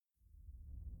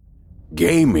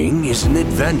Gaming is an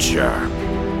adventure.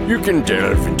 You can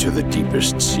delve into the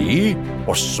deepest sea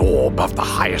or soar above the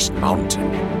highest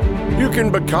mountain. You can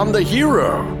become the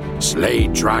hero, slay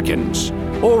dragons,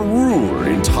 or rule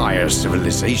entire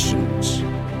civilizations.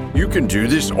 You can do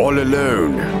this all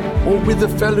alone or with the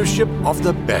fellowship of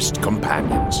the best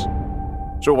companions.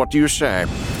 So what do you say?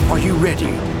 Are you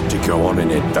ready to go on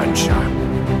an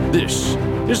adventure? This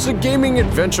is the Gaming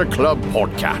Adventure Club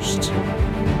podcast.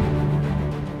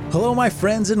 Hello, my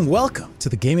friends, and welcome to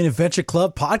the Gaming Adventure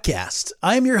Club podcast.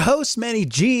 I am your host, Manny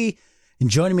G, and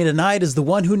joining me tonight is the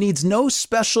one who needs no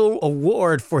special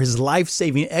award for his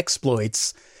life-saving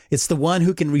exploits. It's the one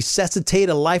who can resuscitate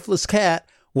a lifeless cat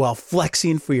while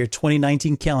flexing for your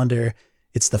 2019 calendar.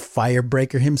 It's the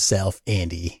firebreaker himself,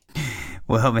 Andy.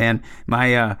 Well, man,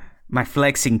 my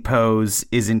flexing pose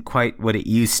isn't quite what it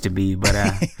used to be, but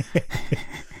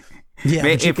yeah,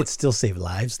 but you could still save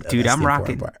lives, though. Dude, I'm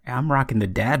rocking the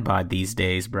dad bod these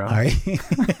days, bro. All right.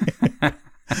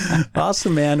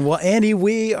 Awesome, man. Well, Andy,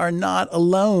 we are not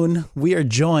alone. We are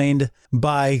joined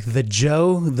by the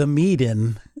Joe the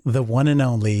Meaden, the one and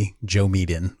only Joe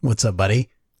Meaden. What's up, buddy?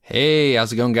 Hey,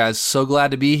 how's it going, guys? So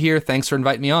glad to be here. Thanks for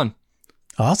inviting me on.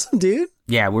 Awesome, dude.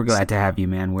 Yeah, we're glad to have you,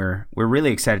 man. We're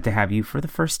really excited to have you for the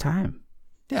first time.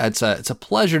 Yeah, it's a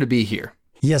pleasure to be here.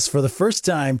 Yes, for the first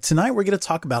time. Tonight, we're going to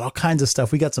talk about all kinds of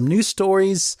stuff. We got some news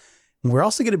stories, and we're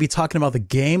also going to be talking about the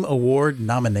Game Award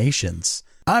nominations.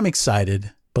 I'm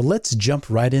excited, but let's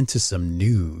jump right into some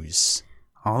news.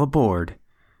 All aboard.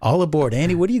 All aboard.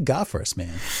 Andy, what do you got for us,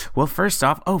 man? Well, first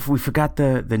off, we forgot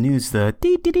the news,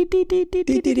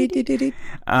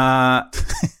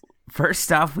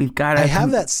 First off, we've got I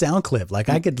have that sound clip. Like,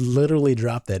 I could literally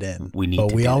drop that in.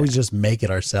 We always just make it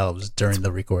ourselves during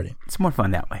the recording. It's more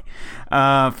fun that way.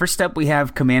 First up, we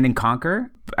have Command &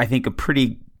 Conquer. I think a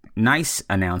pretty nice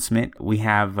announcement. We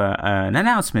have an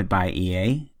announcement by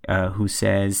EA who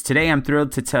says, "Today I'm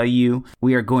thrilled to tell you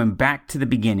we are going back to the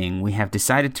beginning. We have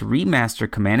decided to remaster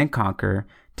Command & Conquer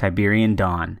Tiberian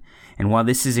Dawn. And while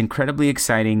this is incredibly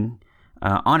exciting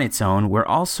on its own, we're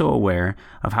also aware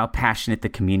of how passionate the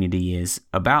community is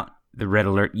about the Red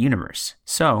Alert universe.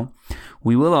 So,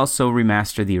 we will also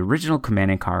remaster the original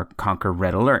Command & Conquer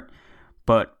Red Alert.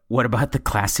 But what about the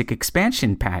classic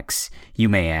expansion packs, you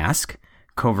may ask?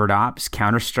 Covert Ops,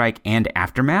 Counter-Strike, and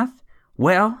Aftermath?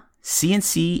 Well,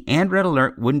 CNC and Red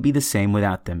Alert wouldn't be the same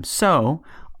without them. So,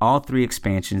 all three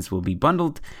expansions will be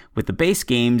bundled with the base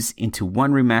games into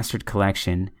one remastered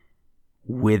collection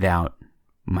without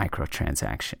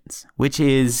microtransactions, which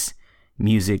is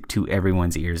music to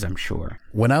everyone's ears, I'm sure."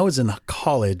 When I was in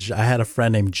college, I had a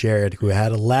friend named Jared who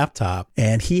had a laptop,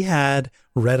 and he had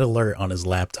Red Alert on his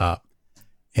laptop.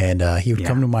 And he would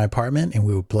come to my apartment, and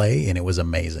we would play, and it was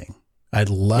amazing. I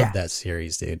love that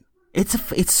series, dude.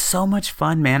 It's so much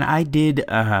fun, man.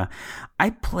 I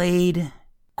played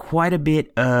quite a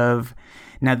bit of...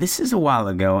 Now, this is a while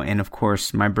ago, and of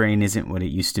course, my brain isn't what it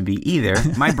used to be either.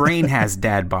 My brain has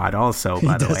dad bod also,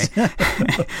 by the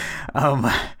way.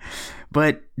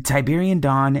 But Tiberian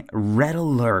Dawn, Red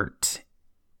Alert,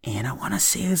 and I want to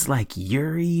say it was like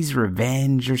Yuri's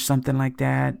Revenge or something like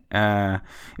that.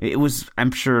 It was,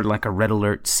 I'm sure, like a Red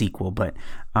Alert sequel, but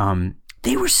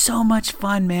they were so much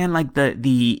fun, man. Like the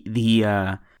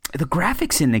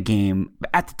graphics in the game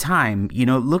at the time,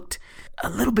 looked a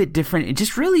little bit different. It's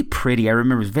just really pretty. I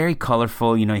remember it was very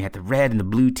colorful. You had the red and the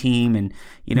blue team, and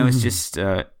it's just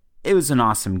it was an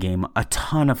awesome game. A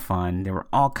ton of fun. There were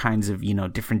all kinds of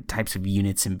different types of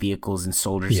units and vehicles and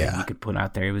soldiers that you could put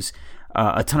out there. It was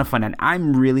a ton of fun, and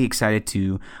I'm really excited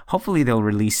to. Hopefully, they'll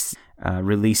release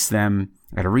them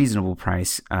at a reasonable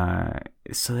price,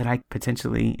 so that I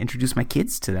potentially introduce my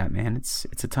kids to that. Man, it's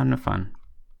a ton of fun.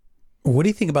 What do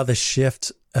you think about the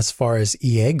shift as far as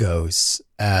EA goes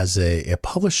as a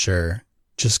publisher,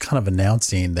 just kind of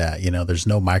announcing that, there's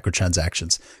no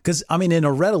microtransactions? Because, I mean, in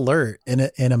a Red Alert, in a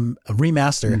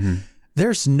remaster,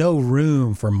 there's no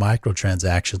room for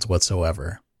microtransactions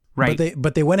whatsoever. Right.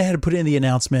 But they went ahead and put in the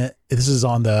announcement. This is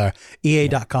on the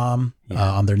EA.com,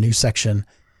 on their news section.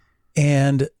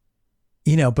 And,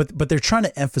 but they're trying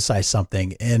to emphasize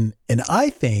something. And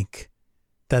I think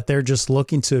that they're just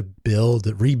looking to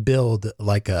rebuild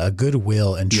like a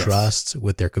goodwill and trust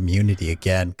with their community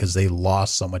again, because they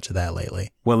lost so much of that lately.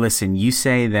 Well, listen, you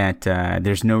say that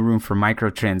there's no room for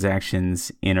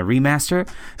microtransactions in a remaster.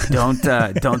 Don't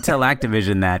tell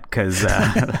Activision that, because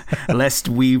lest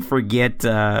we forget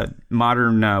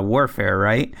Modern Warfare,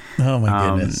 right? Oh my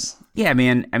goodness. Yeah,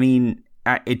 man. I mean,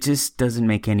 it just doesn't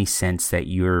make any sense that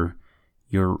you're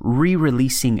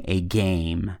re-releasing a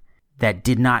game that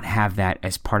did not have that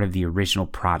as part of the original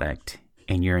product,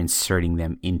 and you're inserting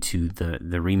them into the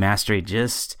remaster.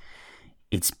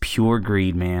 It's pure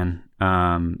greed, man.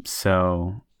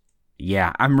 So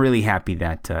yeah, I'm really happy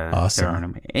that awesome. they're on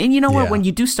them. And you know what? When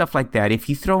you do stuff like that, if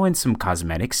you throw in some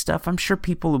cosmetic stuff, I'm sure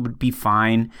people would be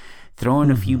fine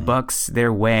throwing a few bucks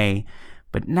their way,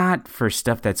 but not for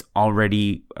stuff that's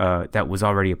already that was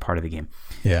already a part of the game.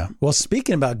 Yeah. Well,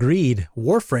 speaking about greed,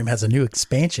 Warframe has a new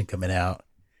expansion coming out.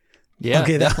 Yeah.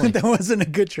 Okay, that wasn't a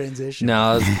good transition.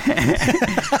 No,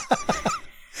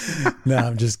 No,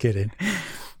 I'm just kidding.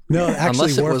 No, actually,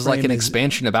 unless it was like an Warframe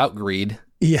expansion about greed.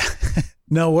 Yeah.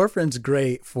 No, Warframe's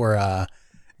great for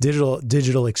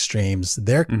digital extremes.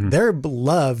 They're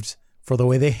beloved for the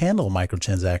way they handle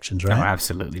microtransactions, right? Oh,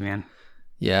 absolutely, man.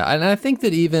 Yeah, and I think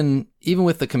that even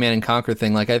with the Command and Conquer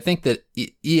thing, like I think that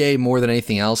EA more than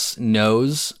anything else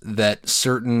knows that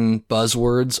certain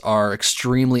buzzwords are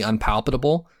extremely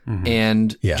unpalatable.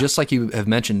 And just like you have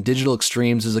mentioned, Digital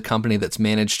Extremes is a company that's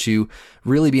managed to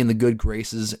really be in the good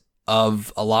graces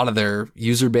of a lot of their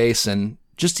user base, and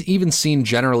just even seen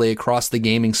generally across the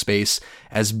gaming space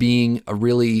as being a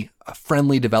really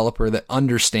friendly developer that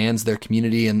understands their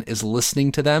community and is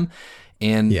listening to them.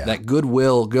 And that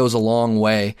goodwill goes a long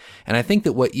way. And I think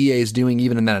that what EA is doing,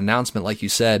 even in that announcement, like you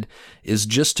said, is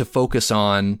just to focus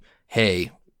on,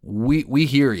 hey, we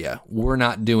hear you. We're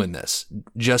not doing this.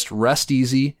 Just rest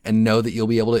easy and know that you'll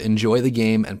be able to enjoy the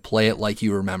game and play it like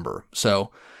you remember. So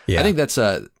I think that's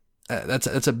a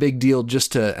big deal,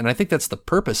 and I think that's the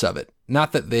purpose of it.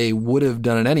 Not that they would have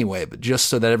done it anyway, but just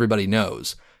so that everybody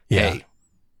knows, hey,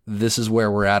 this is where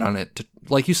we're at on it. To,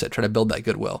 like you said, try to build that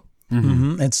goodwill.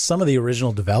 And some of the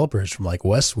original developers from like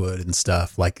Westwood and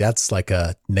stuff, like that's like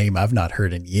a name I've not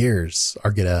heard in years,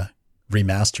 are gonna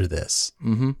remaster this.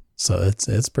 So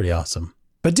it's pretty awesome.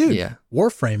 But dude,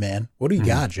 Warframe, man, what do you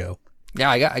got, Joe? Yeah,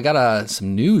 I got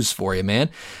some news for you, man.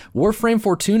 Warframe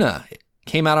Fortuna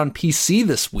came out on PC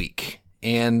this week,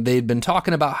 and they'd been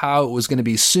talking about how it was going to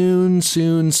be soon,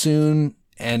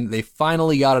 and they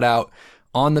finally got it out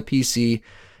on the PC,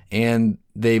 and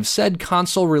they've said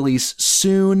console release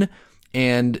soon,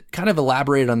 and kind of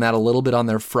elaborated on that a little bit on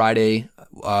their Friday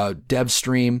dev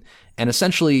stream, and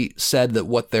essentially said that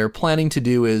what they're planning to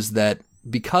do is that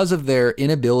because of their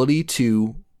inability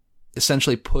to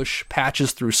essentially push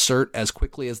patches through cert as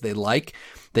quickly as they like,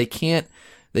 they can't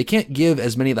give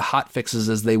as many of the hot fixes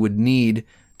as they would need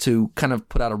to kind of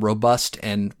put out a robust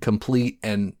and complete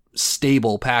and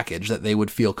stable package that they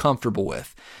would feel comfortable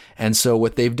with. And so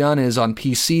what they've done is on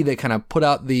PC, they kind of put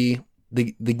out the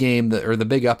game or the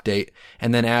big update,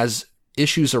 and then as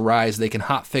issues arise, they can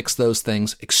hot fix those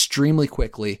things extremely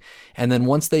quickly. And then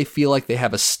once they feel like they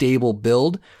have a stable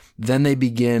build, then they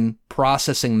begin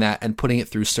processing that and putting it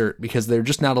through cert, because they're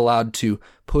just not allowed to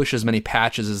push as many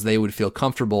patches as they would feel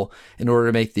comfortable in order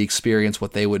to make the experience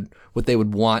what they would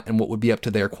want and what would be up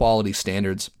to their quality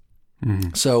standards.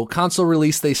 So console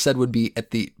release, they said, would be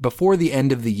before the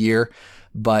end of the year,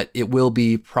 but it will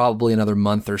be probably another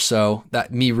month or so.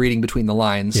 That me reading between the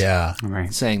lines,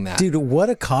 saying that. Dude, what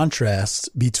a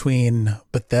contrast between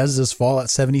Bethesda's Fallout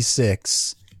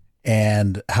 76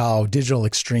 and how Digital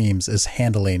Extremes is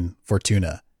handling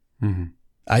Fortuna.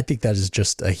 I think that is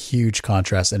just a huge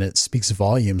contrast, and it speaks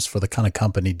volumes for the kind of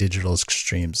company Digital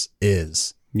Extremes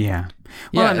is. Yeah.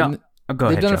 Well, Go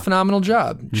ahead, they've done Joe. a phenomenal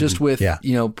job just with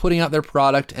putting out their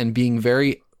product and being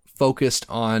very focused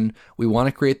on, we want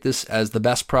to create this as the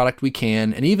best product we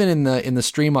can. And even in the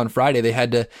stream on Friday, they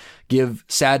had to give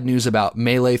sad news about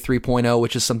Melee 3.0,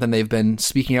 which is something they've been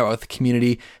speaking out with the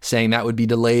community, saying that would be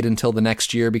delayed until the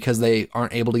next year because they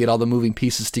aren't able to get all the moving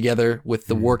pieces together with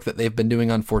the work that they've been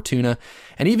doing on Fortuna.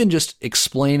 And even just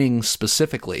explaining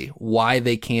specifically why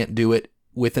they can't do it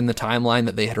within the timeline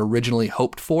that they had originally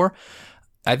hoped for,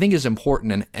 I think is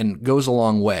important and goes a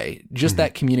long way. Just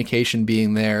that communication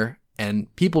being there,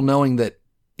 and people knowing that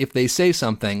if they say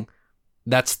something,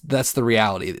 that's the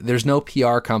reality. There's no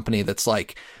PR company that's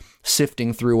like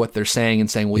sifting through what they're saying and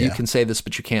saying, well, you can say this,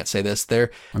 but you can't say this.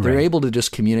 They're able to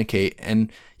just communicate,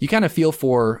 and you kind of feel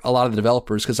for a lot of the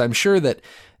developers, because I'm sure that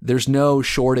there's no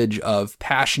shortage of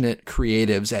passionate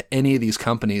creatives at any of these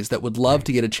companies that would love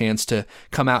to get a chance to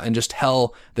come out and just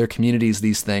tell their communities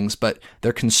these things, but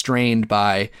they're constrained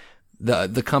by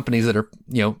the companies that are,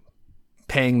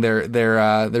 paying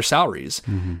their salaries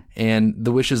and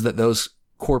the wishes that those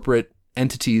corporate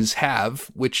entities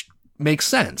have, which makes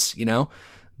sense,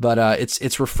 but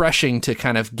it's refreshing to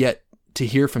kind of get to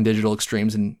hear from Digital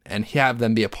Extremes and have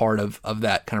them be a part of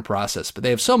that kind of process. But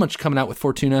they have so much coming out with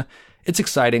Fortuna. It's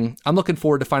exciting. I'm looking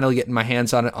forward to finally getting my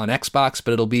hands on it on Xbox,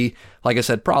 but it'll be, like I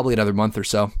said, probably another month or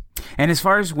so. And as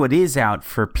far as what is out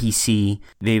for PC,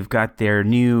 they've got their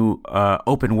new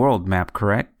open world map,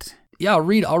 correct? Yeah, I'll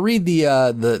read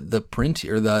the print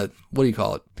here, what do you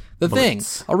call it? The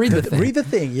Bullets. thing. I'll read the thing. Read the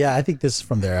thing. Yeah, I think this is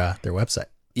from their website.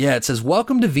 Yeah, it says,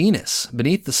 "Welcome to Venus.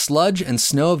 Beneath the sludge and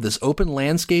snow of this open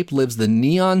landscape lives the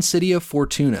neon city of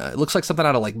Fortuna." It looks like something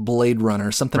out of like Blade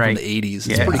Runner, something from the 80s.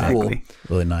 It's pretty cool.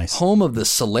 Really nice. Home of the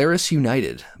Solaris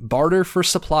United. Barter for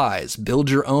supplies, build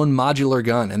your own modular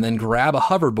gun, and then grab a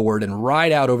hoverboard and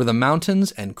ride out over the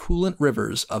mountains and coolant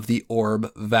rivers of the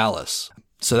Orb Vallis.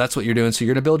 So that's what you're doing. So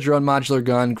you're going to build your own modular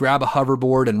gun, grab a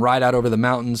hoverboard, and ride out over the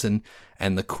mountains and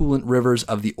the coolant rivers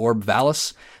of the Orb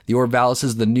Vallis. The Orb Vallis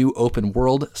is the new open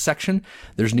world section.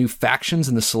 There's new factions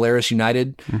in the Solaris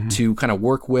United to kind of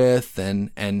work with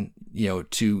and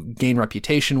to gain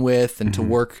reputation with and to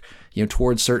work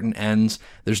towards certain ends.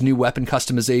 There's new weapon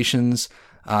customizations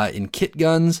in kit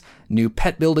guns, new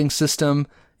pet building system,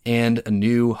 and a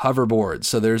new hoverboard.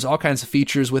 So there's all kinds of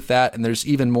features with that, and there's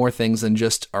even more things than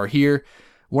just are here.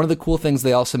 One of the cool things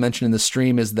they also mentioned in the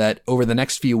stream is that over the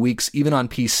next few weeks, even on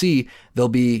PC, they'll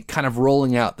be kind of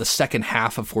rolling out the second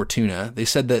half of Fortuna. They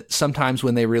said that sometimes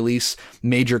when they release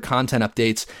major content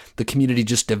updates, the community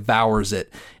just devours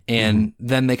it. And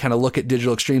then they kind of look at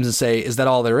Digital Extremes and say, is that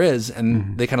all there is?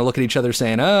 And they kind of look at each other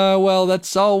saying, oh, well,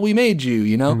 that's all we made you,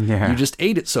 You just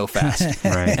ate it so fast.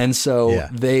 Right. And so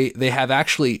they have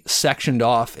actually sectioned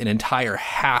off an entire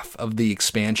half of the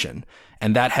expansion,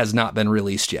 and that has not been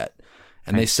released yet.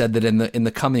 And they said that in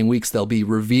the coming weeks, they'll be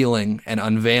revealing and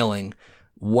unveiling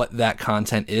what that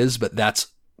content is, but that's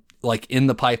like in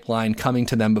the pipeline coming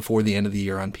to them before the end of the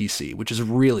year on PC, which is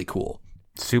really cool.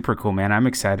 Super cool, man. I'm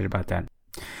excited about that.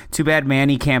 Too bad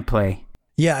Manny can't play.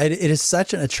 Yeah, it is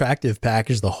such an attractive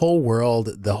package. The whole world,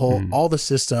 all the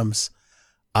systems.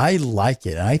 I like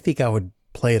it. I think I would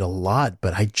play it a lot,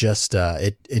 but I just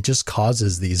it just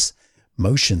causes these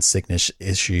motion sickness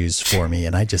issues for me,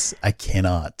 and I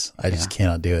cannot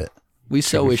do it. We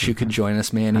so wish you could join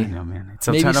us, Manny. I know, man. It's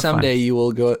maybe someday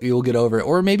you'll get over it,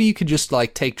 or maybe you could just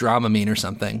like take Dramamine or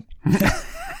something.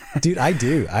 Dude, I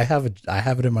do. I have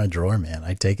it in my drawer, man.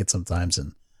 I take it sometimes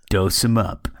and dose him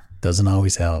up. Doesn't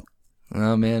always help.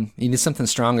 Oh man, you need something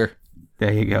stronger.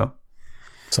 There you go.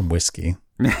 Some whiskey.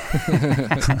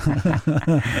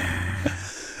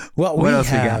 Well, what else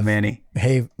we got, Manny?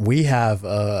 Hey, we have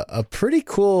a pretty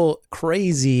cool,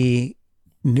 crazy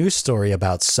news story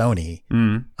about Sony.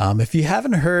 If you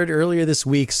haven't heard, earlier this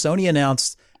week, Sony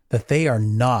announced that they are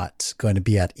not going to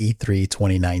be at E3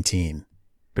 2019,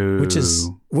 Boo.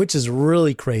 which is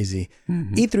really crazy.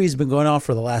 E3 has been going on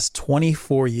for the last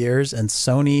 24 years, and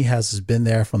Sony has been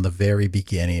there from the very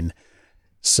beginning.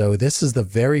 So this is the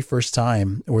very first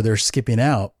time where they're skipping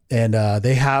out. And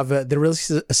they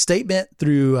released a statement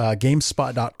through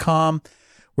GameSpot.com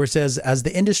where it says, as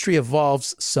the industry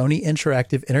evolves, Sony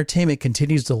Interactive Entertainment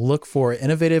continues to look for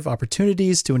innovative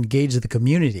opportunities to engage the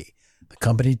community. The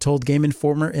company told Game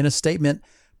Informer in a statement,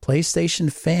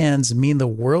 PlayStation fans mean the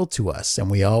world to us,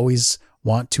 and we always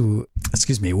want to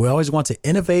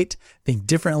innovate, think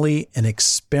differently, and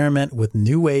experiment with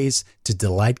new ways to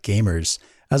delight gamers.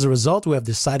 As a result, we have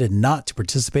decided not to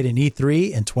participate in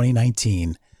E3 in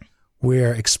 2019.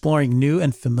 We're exploring new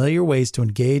and familiar ways to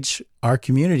engage our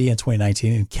community in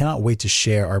 2019 and cannot wait to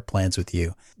share our plans with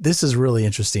you. This is really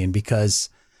interesting because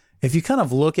if you kind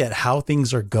of look at how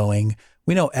things are going,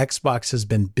 we know Xbox has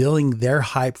been building their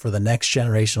hype for the next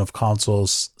generation of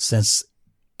consoles since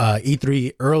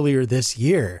E3 earlier this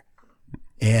year.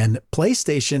 And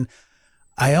PlayStation,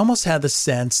 I almost had the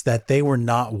sense that they were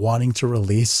not wanting to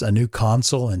release a new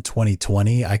console in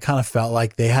 2020. I kind of felt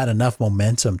like they had enough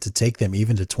momentum to take them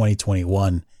even to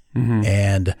 2021.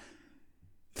 And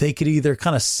they could either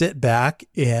kind of sit back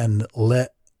and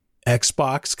let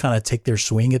Xbox kind of take their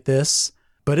swing at this.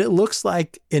 But it looks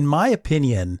like, in my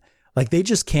opinion, like they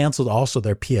just canceled also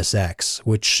their PSX,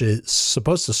 which is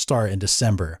supposed to start in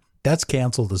December. That's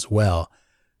canceled as well.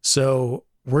 So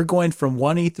we're going from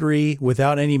one E3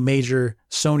 without any major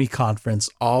Sony conference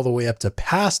all the way up to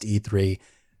past E3.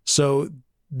 So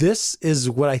this is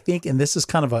what I think, and this is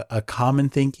kind of a common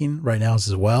thinking right now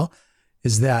as well,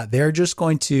 is that they're just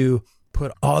going to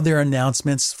put all their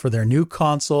announcements for their new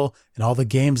console and all the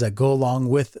games that go along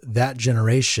with that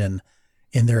generation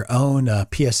in their own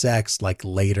PSX like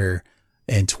later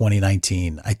in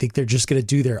 2019. I think they're just going to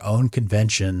do their own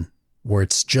convention where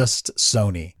it's just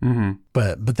Sony.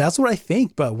 But that's what I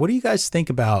think. But what do you guys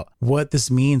think about what this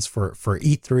means for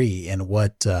E3 and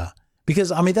what,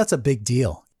 because I mean, that's a big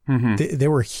deal. They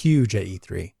were huge at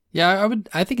E3. Yeah,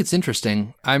 I think it's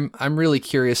interesting. I'm really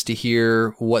curious to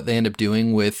hear what they end up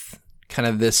doing with kind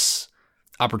of this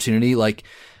opportunity. Like,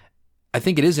 I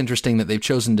think it is interesting that they've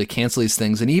chosen to cancel these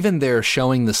things. And even their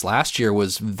showing this last year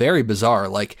was very bizarre.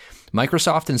 Like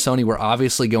Microsoft and Sony were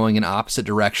obviously going in opposite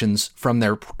directions from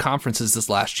their conferences this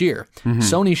last year.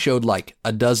 Sony showed like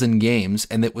a dozen games,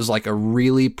 and it was like a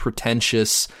really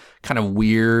pretentious, kind of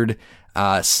weird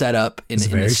setup in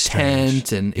this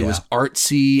tent, and it was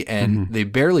artsy, and they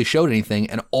barely showed anything.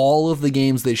 And all of the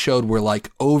games they showed were like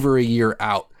over a year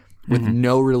out with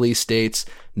no release dates,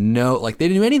 like they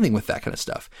didn't do anything with that kind of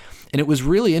stuff. And it was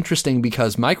really interesting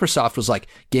because Microsoft was like,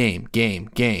 game. These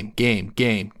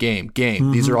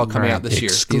are all coming out this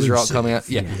year. These are all coming out.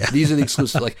 Yeah. These are the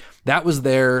exclusive. Like that was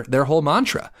their whole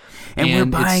mantra. And we're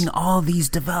buying all these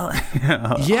developers.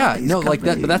 Like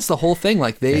that. But that's the whole thing.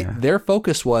 Like their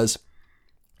focus was,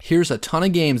 here's a ton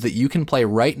of games that you can play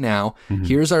right now.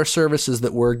 Here's our services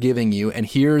that we're giving you, and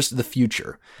here's the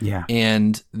future. Yeah.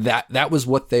 And that was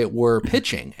what they were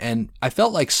pitching. And I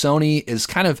felt like Sony is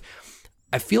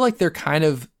I feel like they're kind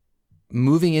of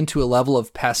moving into a level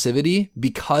of passivity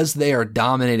because they are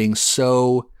dominating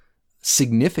so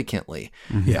significantly.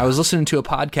 I was listening to a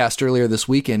podcast earlier this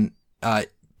week, and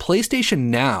PlayStation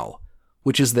Now,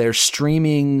 which is their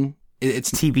streaming,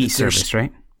 it's TV service,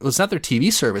 right? Well, it's not their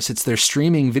TV service; it's their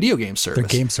streaming video game service.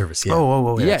 Their game service, yeah.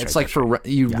 Yeah, it's like for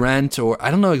you rent, or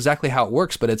I don't know exactly how it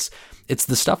works, but it's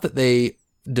the stuff that they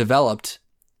developed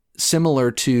similar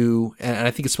to, and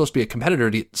I think it's supposed to be a competitor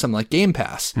to something like Game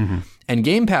Pass. And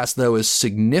Game Pass, though, is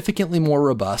significantly more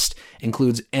robust,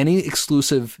 includes any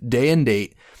exclusive day and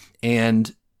date,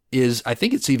 and I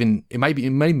think it might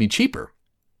even be cheaper.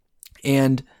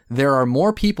 And there are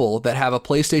more people that have a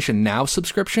PlayStation Now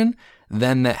subscription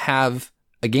than that have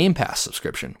a Game Pass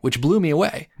subscription, which blew me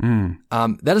away.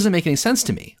 That doesn't make any sense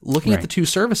to me. Looking at the two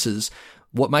services,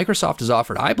 what Microsoft has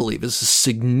offered, I believe, is a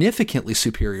significantly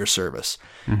superior service.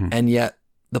 And yet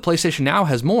the PlayStation Now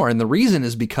has more. And the reason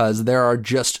is because there are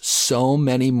just so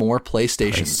many more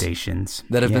PlayStations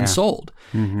that have been sold.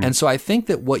 And so I think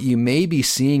that what you may be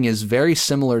seeing is very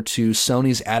similar to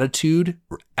Sony's attitude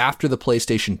after the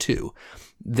PlayStation 2.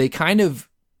 They kind of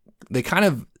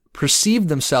perceived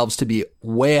themselves to be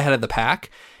way ahead of the pack,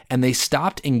 and they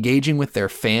stopped engaging with their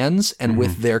fans and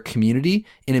with their community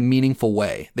in a meaningful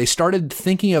way. They started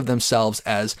thinking of themselves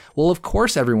as, well, of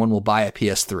course everyone will buy a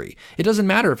PS3. It doesn't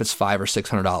matter if it's $500 or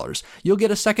 $600. You'll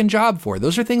get a second job for it.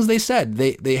 Those are things they said.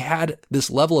 They had this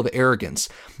level of arrogance.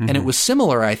 And it was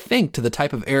similar, I think, to the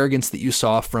type of arrogance that you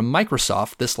saw from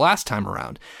Microsoft this last time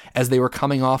around, as they were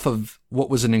coming off of what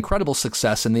was an incredible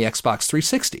success in the Xbox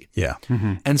 360. Yeah.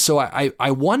 And so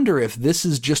I wonder if this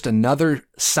is just another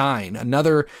sign,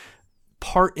 another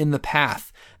part in the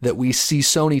path that we see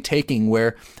Sony taking,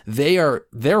 where they're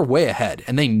way ahead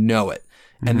and they know it,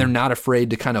 and they're not afraid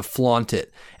to kind of flaunt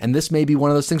it. And this may be one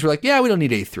of those things where like, yeah, we don't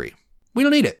need E3. We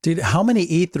don't need it. Dude, how many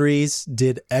E3s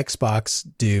did Xbox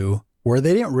do where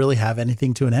they didn't really have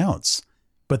anything to announce,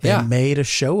 but they made a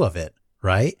show of it,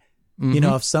 right? You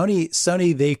know, if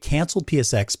Sony, they canceled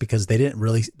PSX because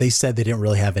they said they didn't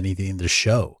really have anything to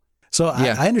show. So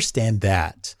I understand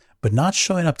that, but not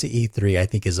showing up to E3, I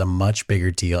think, is a much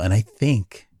bigger deal. And I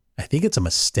think it's a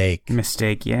mistake.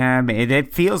 Yeah. I mean,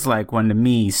 it feels like one to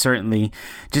me, certainly,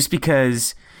 just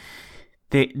because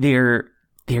you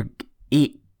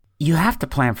have to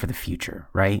plan for the future,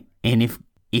 right? And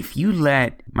if you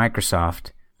let Microsoft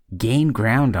gain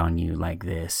ground on you like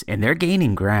this, and they're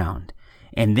gaining ground,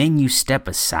 and then you step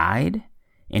aside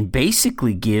and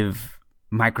basically give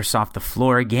Microsoft the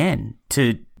floor again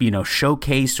to,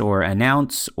 showcase or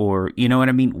announce, or, you know what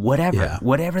I mean?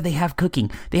 Whatever they have cooking.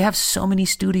 They have so many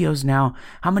studios now.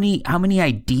 How many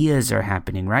ideas are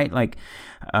happening, right? Like,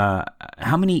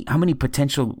 how many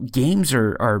potential games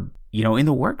are in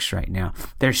the works right now?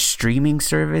 Their streaming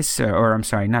service, or I'm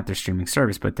sorry, not their streaming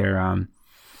service, but their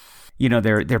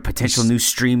their potential new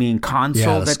streaming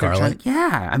console that Scarlet. they're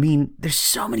trying. I mean, there's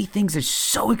so many things that's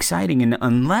so exciting, and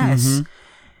unless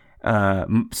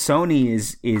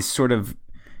Sony is sort of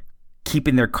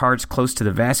keeping their cards close to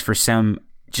the vest for some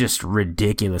just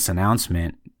ridiculous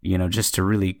announcement, just to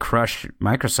really crush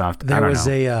Microsoft. There was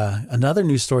another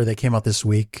news story that came out this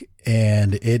week,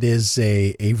 and it is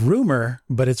a rumor,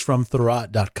 but it's from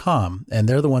Thurrott.com, and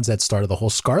they're the ones that started the whole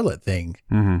Scarlet thing,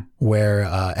 where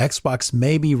Xbox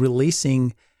may be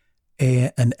releasing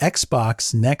an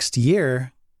Xbox next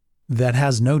year that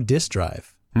has no disk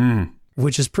drive,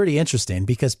 which is pretty interesting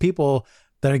because people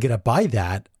that are going to buy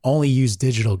that only use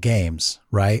digital games,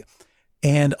 right?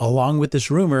 And along with this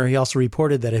rumor, he also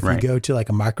reported that if you go to like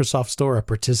a Microsoft store, a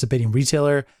participating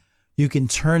retailer, you can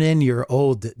turn in your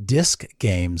old disc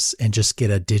games and just get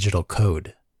a digital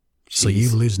code. Jeez. So you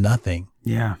lose nothing.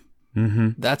 Yeah.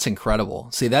 That's incredible.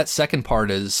 See, that second part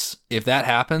is, if that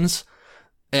happens,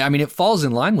 I mean, it falls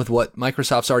in line with what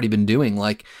Microsoft's already been doing.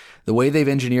 Like the way they've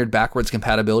engineered backwards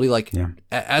compatibility, like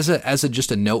as a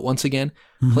just a note once again,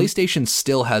 PlayStation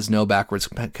still has no backwards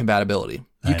compatibility.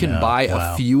 You can buy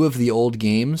a few of the old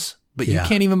games, but you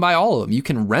can't even buy all of them. You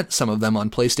can rent some of them on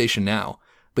PlayStation Now,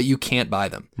 but you can't buy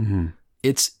them. Mm-hmm.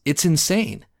 It's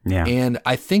insane. Yeah. And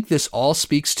I think this all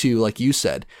speaks to, like you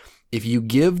said, if you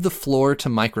give the floor to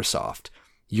Microsoft,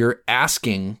 you're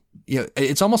asking,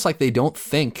 it's almost like they don't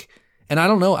think, and I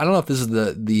don't know if this is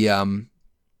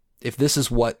if this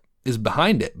is what is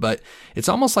behind it, but it's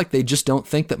almost like they just don't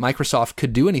think that Microsoft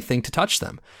could do anything to touch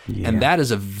them. Yeah. And that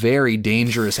is a very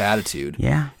dangerous attitude.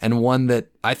 Yeah. And one that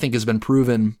I think has been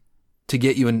proven to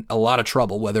get you in a lot of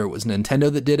trouble, whether it was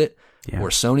Nintendo that did it, or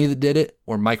Sony that did it,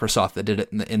 or Microsoft that did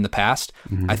it in the past.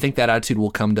 Mm-hmm. I think that attitude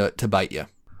will come to bite you.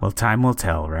 Well, time will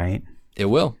tell, right? It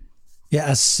will. Yeah,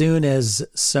 as soon as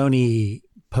Sony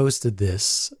posted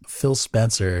this, Phil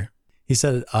Spencer, he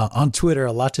said on Twitter,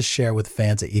 a lot to share with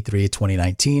fans at E3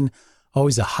 2019.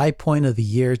 Always a high point of the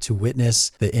year to witness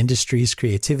the industry's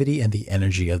creativity and the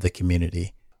energy of the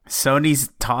community. Sony's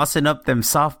tossing up them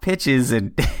soft pitches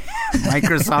and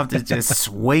Microsoft is just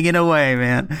swinging away,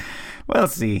 man. We'll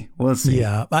see.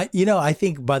 Yeah. I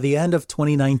think by the end of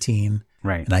 2019,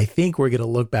 right, and I think we're going to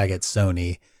look back at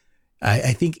Sony,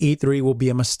 I think E3 will be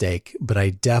a mistake, but I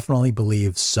definitely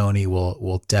believe Sony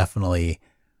will definitely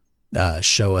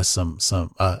show us some.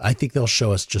 I think they'll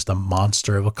show us just a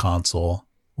monster of a console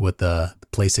with the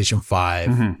PlayStation 5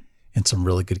 and some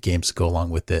really good games to go along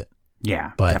with it.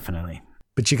 Yeah, definitely.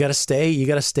 But you got to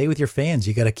stay with your fans.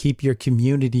 You got to keep your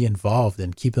community involved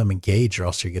and keep them engaged, or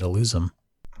else you're going to lose them.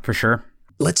 For sure.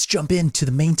 Let's jump into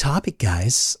the main topic,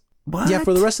 guys. What? Yeah,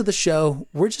 for the rest of the show,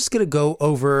 we're just going to go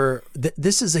over,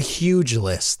 this is a huge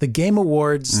list. The Game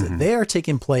Awards, they are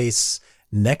taking place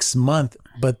next month,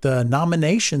 but the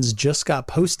nominations just got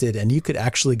posted, and you could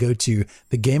actually go to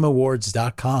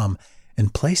thegameawards.com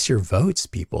and place your votes,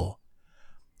 people.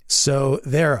 So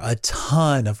there are a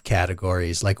ton of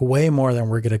categories, like way more than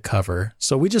we're going to cover.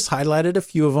 So we just highlighted a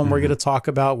few of them. We're going to talk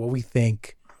about what we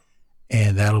think,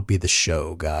 and that'll be the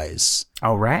show, guys.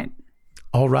 All right.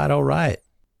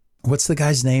 What's the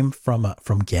guy's name from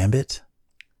Gambit?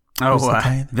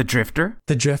 The Drifter?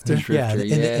 The Drifter, yeah.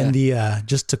 And the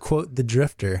just to quote the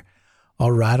Drifter,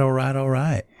 all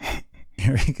right.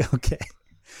 Here we go. Okay.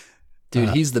 Dude,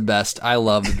 he's the best. I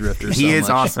love the Drifter so much. He is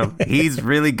awesome. He's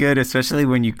really good, especially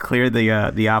when you clear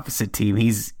the opposite team.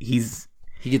 He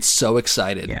gets so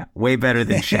excited. Yeah, way better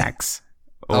than Shaxx.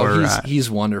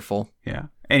 He's wonderful. Yeah.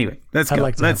 Anyway, let's go. I'd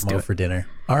like to have Mo for dinner.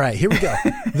 All right, here we go.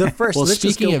 The first. Well,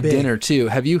 speaking of dinner too,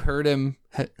 have you heard him?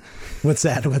 What's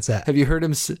that? Have you heard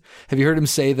him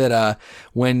say that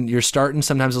when you're starting,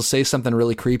 sometimes he'll say something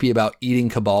really creepy about eating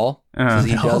Cabal? Because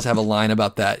he does have a line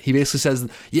about that. He basically says,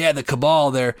 "Yeah, the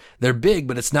Cabal, they're big,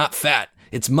 but it's not fat.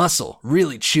 It's muscle,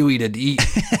 really chewy to eat."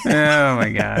 Oh my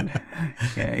god!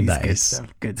 Yeah, nice.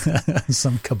 Good stuff.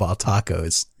 Some Cabal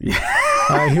tacos. Yeah.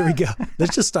 All right, here we go.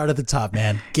 Let's just start at the top,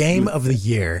 man. Game of the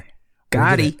year.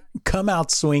 Gotti. Come out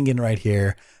swinging right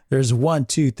here. There's 1,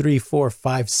 2, 3, 4,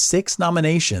 5, 6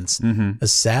 nominations.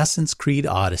 Assassin's Creed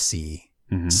Odyssey,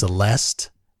 Celeste,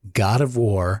 God of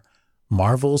War,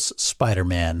 Marvel's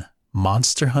Spider-Man,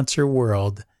 Monster Hunter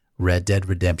World, Red Dead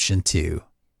Redemption 2.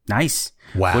 Nice.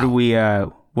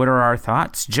 Wow. What are our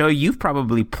thoughts? Joe, you've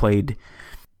probably played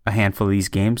a handful of these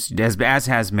games, as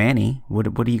has Manny. What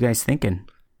are you guys thinking?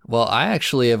 Well, I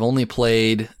actually have only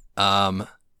played, I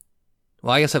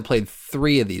guess I've played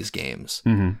 3 of these games.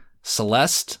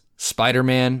 Celeste,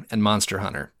 Spider-Man, and Monster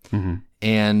Hunter.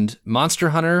 And Monster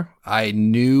Hunter, I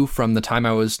knew from the time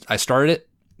I started it,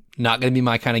 not going to be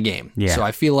my kind of game. Yeah. So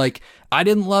I feel like I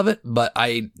didn't love it, but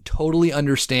I totally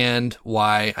understand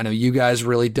why. I know you guys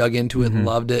really dug into it and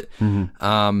loved it.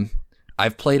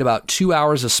 I've played about 2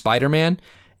 hours of Spider-Man,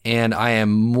 and I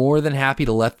am more than happy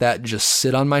to let that just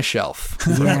sit on my shelf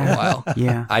for a while.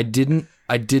 Yeah. I did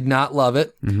not love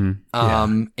it.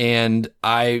 And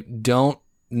I don't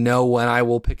know when I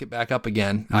will pick it back up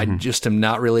again. I just am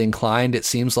not really inclined. It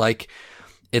seems like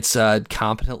it's a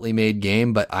competently made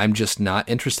game, but I'm just not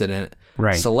interested in it.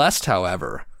 Right. Celeste,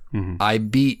 however, I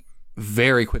beat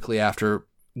very quickly after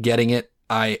getting it.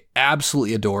 I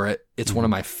absolutely adore it. It's one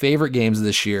of my favorite games of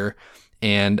this year,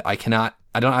 and I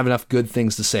don't have enough good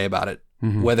things to say about it.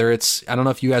 Whether it's, I don't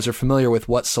know if you guys are familiar with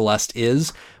what Celeste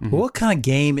is. What kind of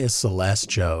game is Celeste,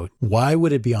 Joe? Why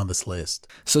would it be on this list?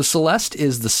 So Celeste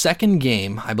is the second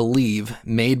game, I believe,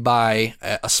 made by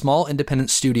a small independent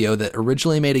studio that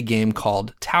originally made a game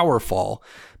called Towerfall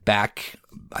back,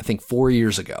 I think, 4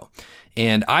 years ago.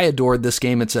 And I adored this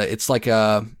game. It's like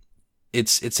a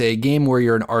It's a game where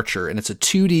you're an archer, and it's a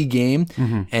 2D game,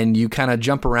 and you kind of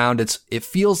jump around. It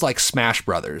feels like Smash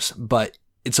Brothers, but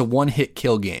it's a one-hit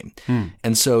kill game.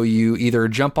 And so you either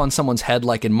jump on someone's head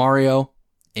like in Mario,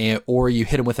 or you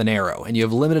hit them with an arrow, and you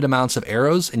have limited amounts of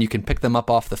arrows, and you can pick them up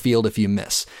off the field if you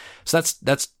miss. So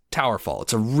that's Towerfall.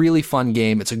 It's a really fun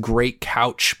game. It's a great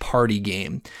couch party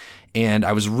game. And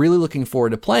I was really looking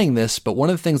forward to playing this, but one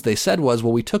of the things they said was,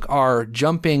 well, we took our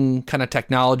jumping kind of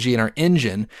technology and our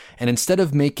engine, and instead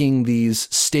of making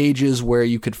these stages where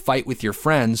you could fight with your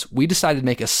friends, we decided to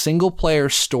make a single-player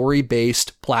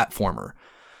story-based platformer.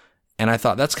 And I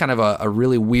thought that's kind of a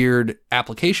really weird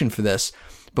application for this.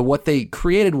 But what they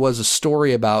created was a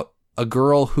story about a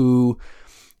girl who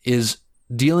is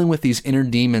dealing with these inner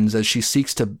demons as she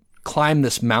seeks to climb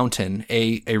this mountain,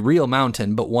 a real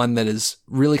mountain, but one that is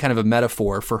really kind of a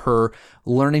metaphor for her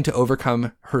learning to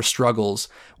overcome her struggles,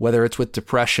 whether it's with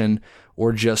depression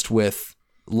or just with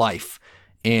life.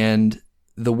 And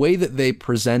the way that they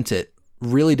present it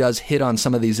really does hit on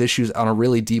some of these issues on a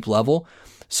really deep level.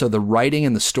 So the writing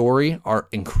and the story are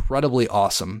incredibly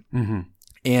awesome.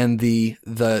 And the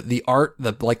art,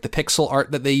 the pixel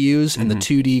art that they use and the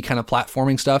 2D kind of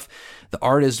platforming stuff, the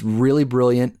art is really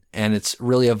brilliant and it's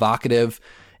really evocative,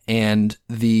 and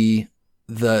the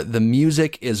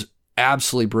music is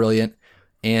absolutely brilliant,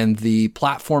 and the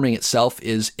platforming itself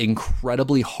is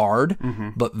incredibly hard,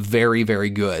 but very, very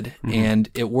good. And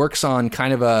it works on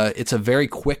kind of it's a very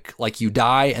quick, like you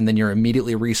die and then you're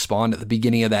immediately respawned at the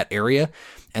beginning of that area.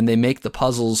 And they make the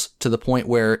puzzles to the point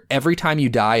where every time you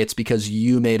die, it's because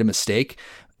you made a mistake,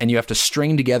 and you have to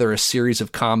string together a series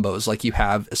of combos. Like you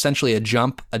have essentially a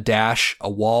jump, a dash, a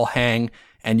wall hang,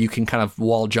 and you can kind of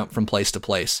wall jump from place to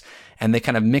place. And they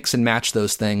kind of mix and match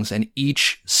those things. And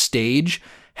each stage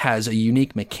has a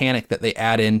unique mechanic that they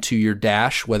add into your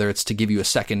dash, whether it's to give you a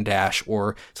second dash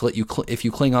or to let you, if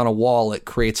you cling on a wall, it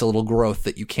creates a little growth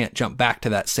that you can't jump back to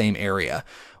that same area,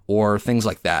 or things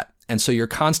like that. And so you're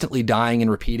constantly dying and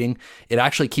repeating. It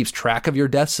actually keeps track of your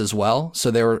deaths as well.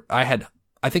 So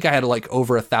I think I had like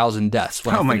over 1,000 deaths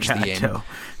when I finished the game. Joe.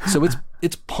 So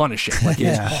it's punishing. Like it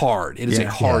is hard. It is a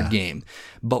hard game.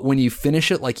 But when you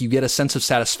finish it, like you get a sense of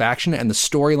satisfaction, and the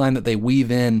storyline that they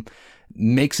weave in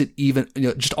makes it even,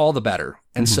 just all the better.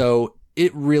 And so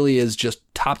it really is just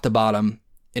top to bottom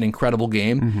an incredible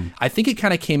game. I think it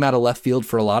kind of came out of left field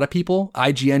for a lot of people.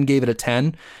 IGN gave it a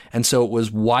 10, and so it was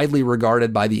widely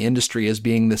regarded by the industry as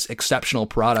being this exceptional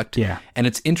product. And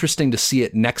it's interesting to see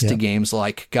it next to games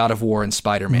like God of War and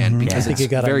Spider-Man, because I think it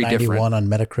got very a 91 different on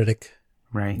Metacritic.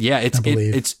 Right. Yeah,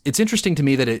 it's interesting to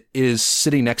me that it is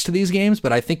sitting next to these games,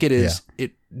 but I think it is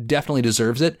it definitely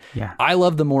deserves it. Yeah. I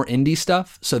love the more indie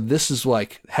stuff, so this is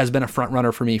has been a front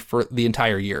runner for me for the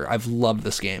entire year. I've loved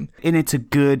this game. And it's a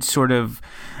good sort of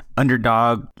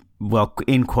underdog, well,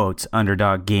 in quotes,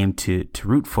 underdog game to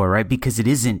root for, right? Because it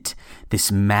isn't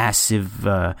this massive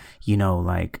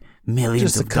like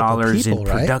millions of dollars in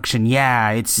production. Right?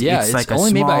 Yeah, it's like a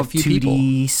small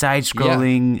 2D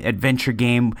side-scrolling adventure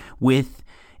game with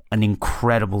an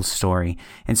incredible story.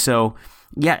 And so,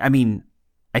 I mean,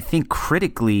 I think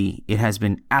critically it has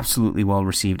been absolutely well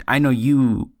received. I know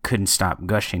you couldn't stop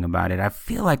gushing about it. I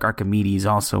feel like Archimedes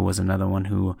also was another one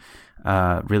who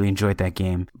really enjoyed that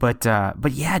game. But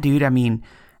yeah, dude, I mean,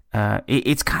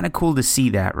 it's kind of cool to see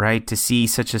that, right? To see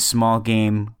such a small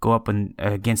game go up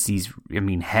against these, I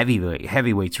mean,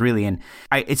 heavyweights, really. And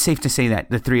it's safe to say that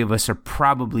the three of us are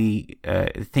probably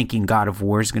thinking God of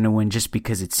War is going to win, just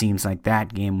because it seems like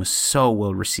that game was so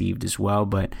well received as well.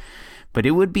 But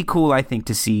it would be cool, I think,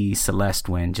 to see Celeste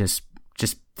win, just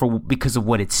because of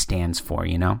what it stands for,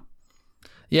 you know?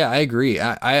 Yeah, I agree.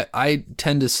 I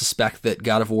tend to suspect that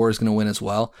God of War is going to win as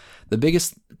well. The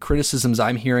biggest criticisms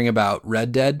I'm hearing about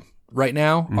Red Dead right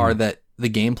now are that the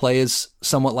gameplay is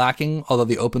somewhat lacking, although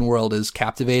the open world is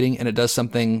captivating and it does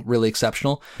something really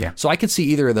exceptional. Yeah. So I could see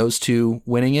either of those two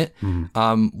winning it.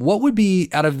 What would be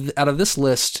out of this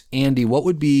list, Andy? What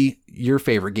would be your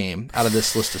favorite game out of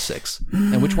this list of 6?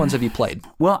 And which ones have you played?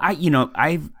 Well,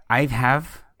 I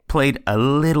have played a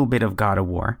little bit of God of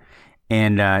War.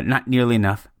 And not nearly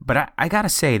enough. But I got to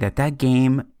say that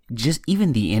game, just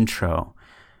even the intro,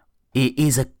 it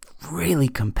is a really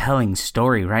compelling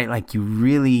story, right? Like you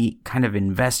really kind of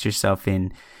invest yourself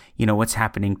in, what's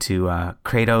happening to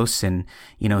Kratos, and,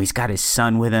 he's got his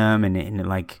son with him. And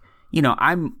like,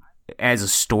 I'm,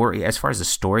 as far as the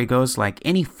story goes, like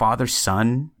any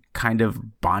father-son kind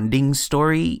of bonding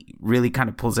story really kind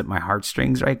of pulls at my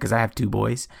heartstrings, right? Because I have 2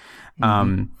 boys.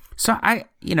 So I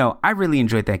really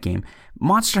enjoyed that game.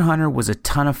 Monster Hunter was a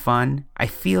ton of fun. I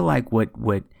feel like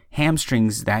what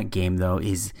hamstrings that game though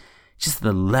is just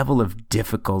the level of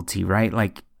difficulty, right?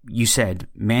 Like you said,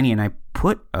 Manny and I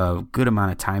put a good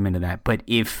amount of time into that. But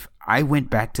if I went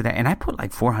back to that, and I put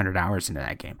like 400 hours into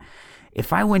that game,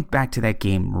 if I went back to that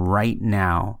game right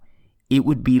now, it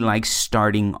would be like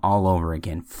starting all over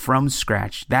again from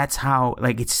scratch. That's how,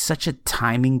 like, it's such a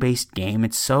timing-based game.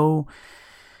 It's so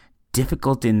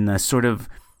difficult in the sort of,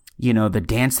 you know, the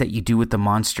dance that you do with the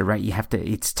monster, right? You have to,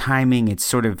 it's timing, it's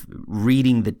sort of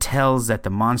reading the tells that the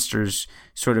monster's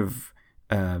sort of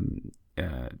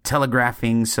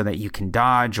telegraphing so that you can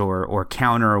dodge or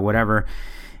counter or whatever.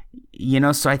 You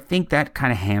know, so I think that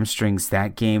kind of hamstrings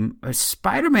that game.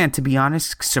 Spider-Man, to be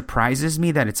honest, surprises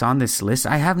me that it's on this list.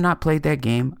 I have not played that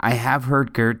game. I have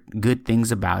heard good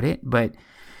things about it, but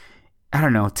I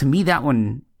don't know. To me, that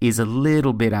one is a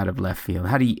little bit out of left field.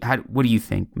 What do you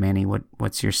think, Manny?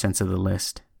 What's your sense of the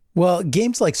list? Well,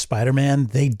 games like Spider-Man,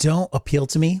 they don't appeal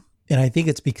to me. And I think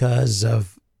it's because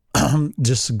of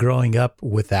just growing up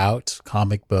without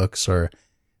comic books or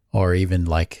even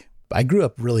like, I grew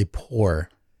up really poor.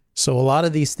 So a lot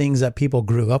of these things that people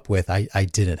grew up with, I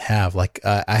didn't have. Like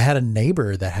I had a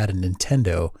neighbor that had a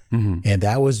Nintendo, and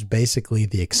that was basically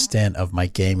the extent of my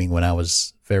gaming when I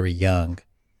was very young.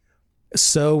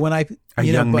 So when I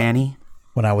Manny,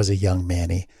 when I was a young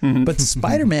Manny, but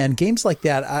Spider-Man games like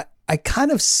that, I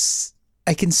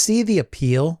can see the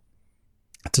appeal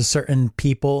to certain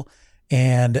people,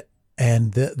 and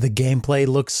the gameplay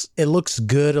looks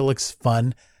good, it looks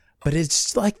fun, but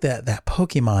it's like that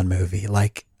Pokemon movie.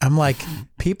 Like I'm like,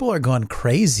 people are going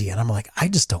crazy, and I'm like, I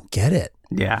just don't get it.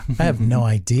 Yeah, I have no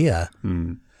idea.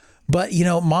 But, you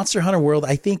know, Monster Hunter World,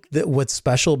 I think that what's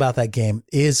special about that game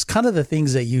is kind of the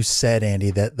things that you said,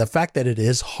 Andy, that the fact that it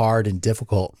is hard and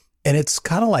difficult. And it's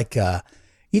kind of like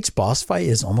each boss fight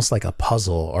is almost like a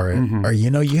puzzle or,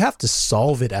 you know, you have to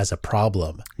solve it as a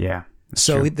problem. Yeah.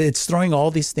 So it's throwing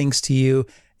all these things to you,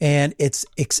 and it's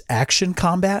action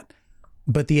combat,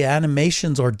 but the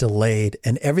animations are delayed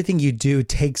and everything you do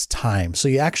takes time. So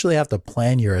you actually have to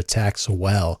plan your attacks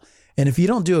well. And if you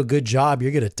don't do a good job,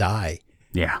 you're going to die.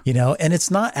 Yeah. You know, and it's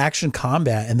not action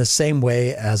combat in the same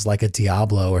way as like a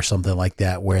Diablo or something like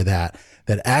that, where that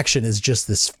action is just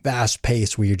this fast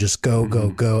pace where you just go,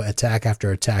 attack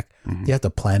after attack. You have to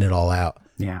plan it all out.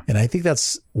 Yeah. And I think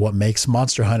that's what makes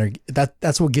Monster Hunter,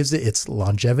 that's what gives it its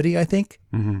longevity, I think,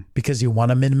 because you want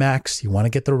to min-max, you want to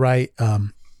get the right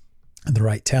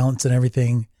talents and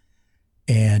everything.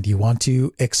 And you want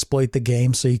to exploit the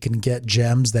game so you can get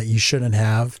gems that you shouldn't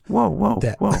have. Whoa.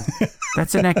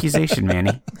 That's an accusation,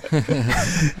 Manny.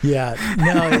 Yeah,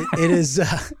 no, it is.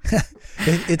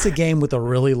 It's a game with a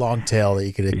really long tail that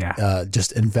you could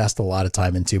just invest a lot of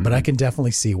time into. But I can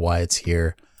definitely see why it's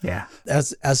here. Yeah.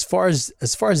 As far as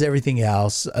everything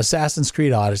else, Assassin's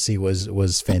Creed Odyssey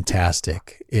was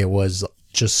fantastic. It was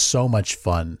just so much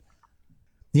fun.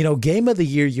 You know, game of the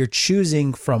year, you're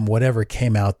choosing from whatever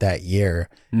came out that year,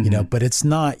 you know, but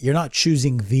you're not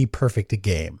choosing the perfect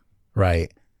game,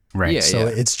 right? Right. Yeah, so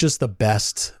it's just the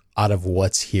best out of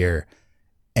what's here.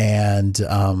 And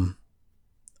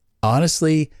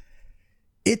honestly,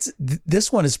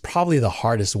 this one is probably the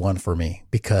hardest one for me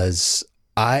because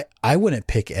I wouldn't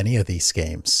pick any of these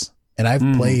games. And I've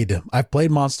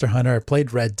played Monster Hunter, I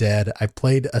played Red Dead, I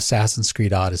played Assassin's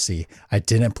Creed Odyssey. I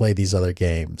didn't play these other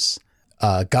games.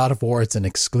 God of War, it's an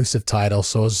exclusive title.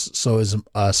 So is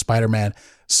Spider-Man.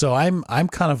 So I'm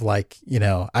kind of like, you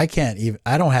know, I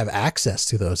don't have access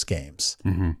to those games.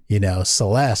 You know,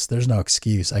 Celeste, there's no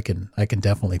excuse. I can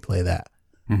definitely play that.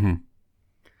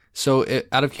 So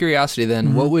out of curiosity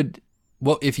then,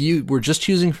 what if you were just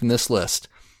choosing from this list,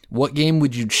 what game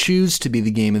would you choose to be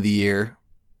the game of the year?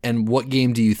 And what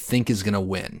game do you think is going to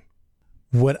win?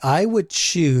 What I would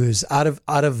choose out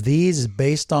of these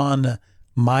based on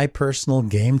my personal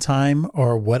game time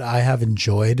or what I have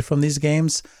enjoyed from these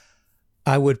games,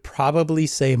 I would probably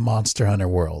say Monster Hunter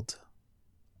World.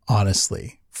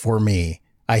 Honestly, for me,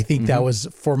 I think that was,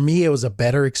 for me, it was a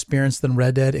better experience than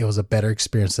Red Dead. It was a better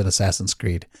experience than Assassin's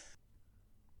Creed.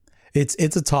 It's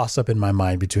a toss up in my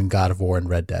mind between God of War and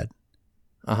Red Dead.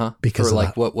 Because for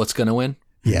like what's going to win?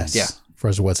 Yes. Yeah.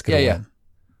 For what's going to win.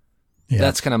 Yeah.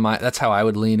 That's kind of that's how I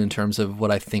would lean in terms of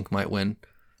what I think might win.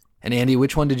 And Andy,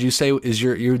 which one did you say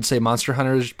you would say Monster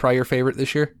Hunter is probably your favorite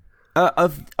this year?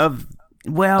 Of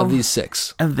these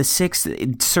six. Of the six,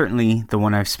 it's certainly the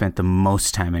one I've spent the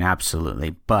most time in,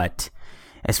 absolutely. But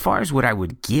as far as what I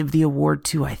would give the award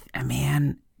to, I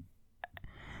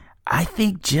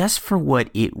think just for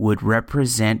what it would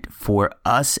represent for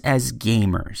us as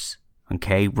gamers,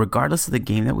 okay, regardless of the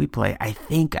game that we play, I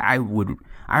think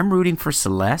I'm rooting for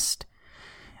Celeste,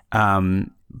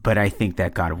 but I think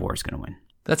that God of War is going to win.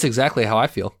 That's exactly how I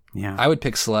feel. Yeah. I would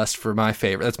pick Celeste for my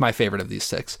favorite. That's my favorite of these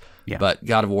 6. Yeah. But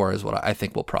God of War is what I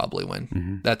think will probably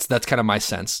win. That's kind of my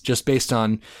sense, just based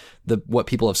on what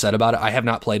people have said about it. I have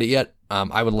not played it yet.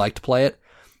 I would like to play it,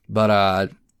 but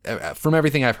from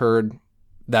everything I've heard,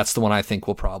 that's the one I think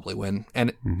will probably win,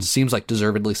 and it seems like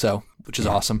deservedly so, which is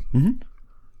awesome.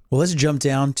 Well, let's jump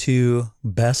down to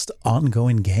best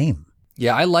ongoing game.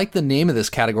 Yeah, I like the name of this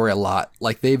category a lot.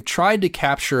 Like, they've tried to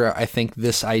capture, I think,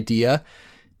 this idea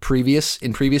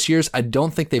in previous years. I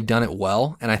don't think they've done it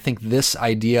well, and I think this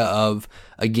idea of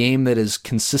a game that is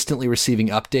consistently receiving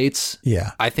updates,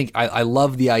 I think I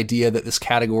love the idea that this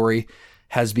category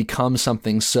has become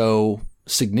something so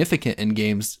significant in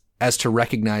games as to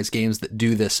recognize games that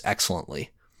do this excellently.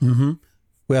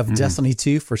 We have Destiny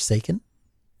 2, Forsaken.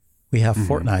 We have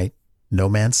Fortnite, No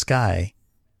Man's Sky,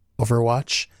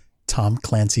 Overwatch, Tom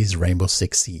Clancy's Rainbow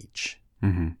Six Siege.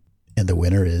 And the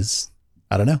winner is,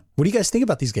 I don't know. What do you guys think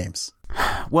about these games?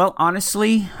 Well,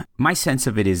 honestly, my sense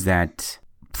of it is that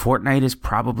Fortnite is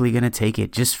probably going to take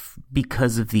it just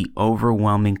because of the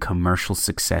overwhelming commercial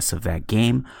success of that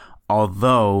game.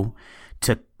 Although,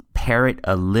 to parrot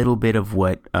a little bit of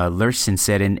what Lurson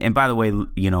said, and by the way,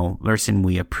 Lurson,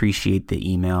 we appreciate the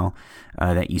email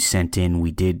that you sent in.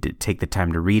 We did take the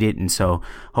time to read it, and so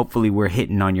hopefully we're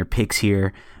hitting on your picks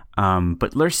here.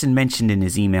 But Lurson mentioned in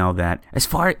his email that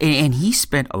and he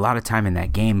spent a lot of time in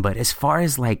that game, but as far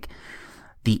as like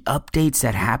the updates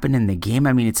that happen in the game,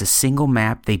 I mean, it's a single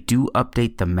map. They do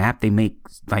update the map. They make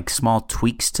like small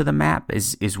tweaks to the map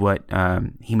is what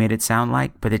he made it sound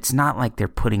like, but it's not like they're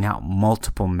putting out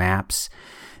multiple maps.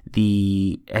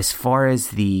 As far as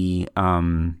the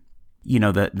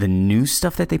the new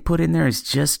stuff that they put in there is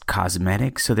just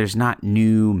cosmetic. So there's not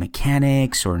new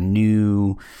mechanics or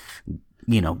new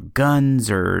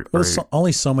guns or there's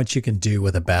only so much you can do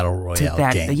with a battle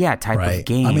royale game. Yeah, type of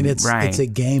game. I mean, it's a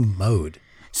game mode.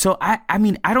 So I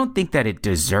mean, I don't think that it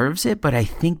deserves it, but I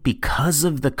think because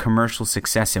of the commercial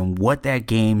success and what that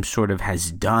game sort of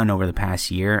has done over the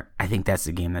past year, I think that's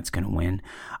the game that's going to win.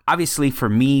 Obviously, for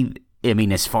me, I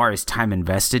mean, as far as time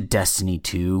invested, Destiny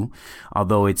 2,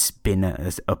 although it's been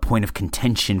a point of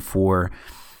contention for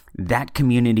that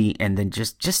community and then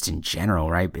just in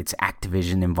general, right? It's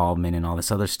Activision involvement and all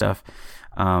this other stuff.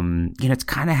 It's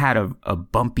kind of had a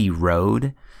bumpy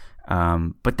road.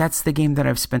 But that's the game that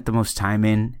I've spent the most time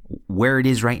in. Where it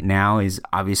is right now is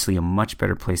obviously a much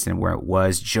better place than where it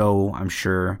was. Joe, I'm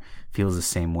sure, feels the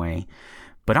same way.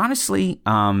 But honestly,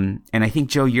 and I think,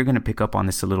 Joe, you're going to pick up on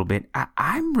this a little bit.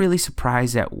 I'm really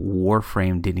surprised that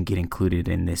Warframe didn't get included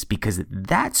in this, because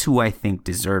that's who I think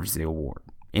deserves the award,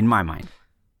 in my mind.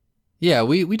 Yeah,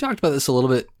 we talked about this a little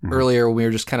bit earlier when we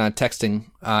were just kind of texting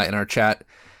in our chat.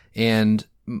 And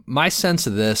my sense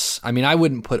of this, I mean, I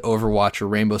wouldn't put Overwatch or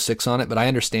Rainbow Six on it, but I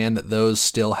understand that those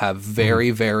still have very,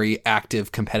 very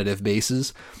active competitive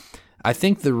bases. I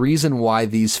think the reason why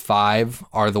these 5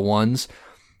 are the ones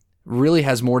really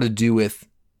has more to do with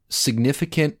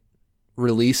significant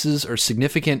releases or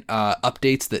significant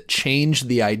updates that change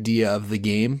the idea of the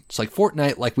game. It's like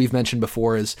Fortnite, like we've mentioned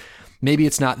before, is maybe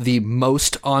it's not the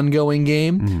most ongoing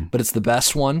game, but it's the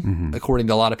best one, according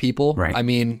to a lot of people. Right. I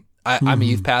mean, I'm a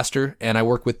youth pastor and I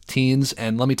work with teens,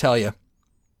 and let me tell you,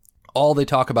 all they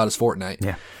talk about is Fortnite.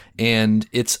 Yeah. And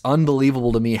it's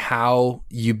unbelievable to me how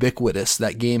ubiquitous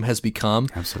that game has become.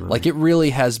 Absolutely. Like, it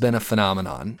really has been a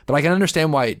phenomenon. But I can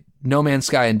understand why No Man's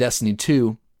Sky and Destiny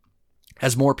 2,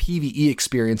 as more PvE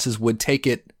experiences, would take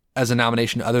it as a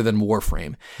nomination other than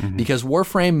Warframe. Because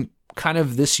Warframe, kind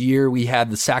of this year, we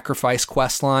had the sacrifice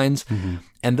quest lines,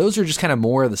 and those are just kind of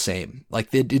more of the same.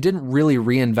 Like, it didn't really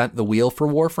reinvent the wheel for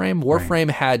Warframe. Warframe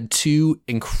had 2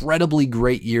 incredibly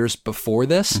great years before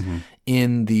this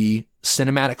in the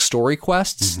cinematic story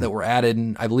quests that were added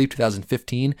in, I believe,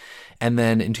 2015. And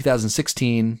then in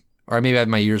 2016, or maybe I have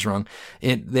my years wrong,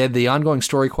 they had the ongoing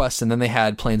story quests, and then they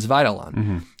had Plains of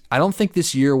Eidolon. I don't think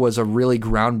this year was a really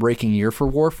groundbreaking year for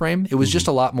Warframe. It was just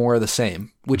a lot more of the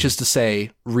same, which is to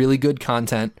say, really good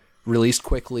content released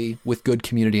quickly with good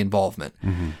community involvement.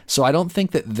 So I don't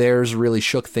think that theirs really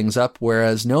shook things up,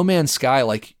 whereas No Man's Sky,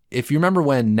 like, if you remember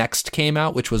when Next came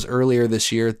out, which was earlier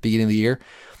this year, at the beginning of the year,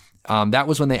 that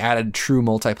was when they added true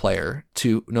multiplayer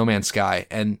to No Man's Sky,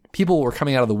 and people were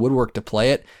coming out of the woodwork to play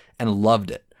it and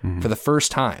loved it. For the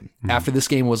first time, after this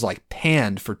game was like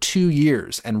panned for 2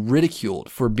 years and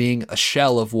ridiculed for being a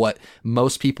shell of what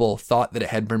most people thought that it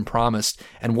had been promised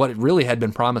and what it really had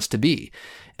been promised to be.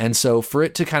 And so for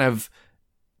it to kind of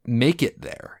make it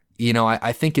there,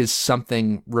 I think is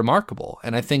something remarkable.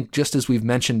 And I think, just as we've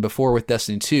mentioned before with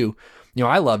Destiny 2,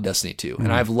 I love Destiny 2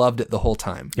 and I've loved it the whole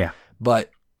time. Yeah.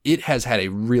 But it has had a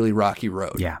really rocky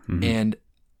road. Yeah. And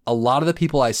a lot of the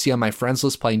people I see on my friends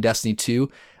list playing Destiny 2,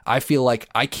 I feel like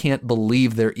I can't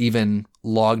believe they're even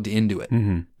logged into it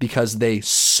because they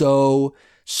so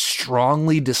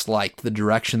strongly disliked the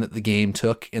direction that the game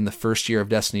took in the first year of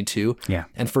Destiny 2. Yeah.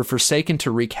 And for Forsaken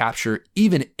to recapture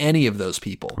even any of those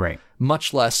people, right,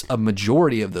 much less a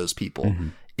majority of those people,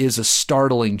 is a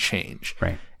startling change.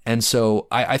 Right. And so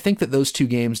I think that those two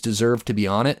games deserve to be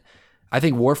on it. I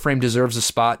think Warframe deserves a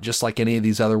spot just like any of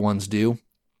these other ones do.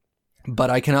 But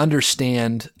I can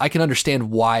understand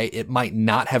why it might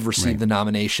not have received the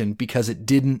nomination because it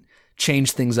didn't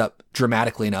change things up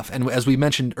dramatically enough. And as we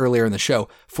mentioned earlier in the show,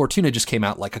 Fortuna just came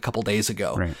out like a couple days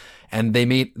ago. Right. And they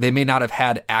may not have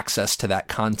had access to that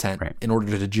content in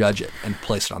order to judge it and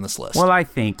place it on this list. Well, I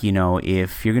think,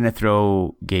 if you're going to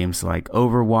throw games like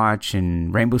Overwatch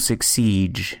and Rainbow Six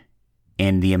Siege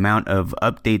and the amount of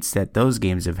updates that those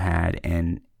games have had,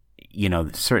 and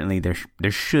certainly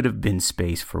there should have been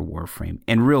space for Warframe.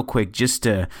 And real quick, just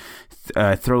to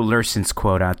throw Lurson's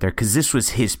quote out there, because this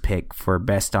was his pick for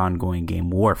best ongoing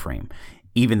game, Warframe,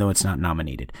 even though it's not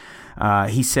nominated.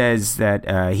 He says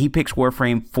that he picks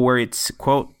Warframe for its,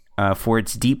 quote, for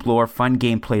its deep lore, fun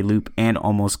gameplay loop, and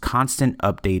almost constant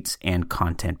updates and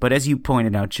content. But as you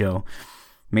pointed out, Joe,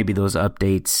 maybe those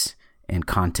updates and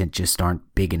content just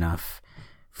aren't big enough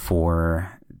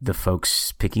for the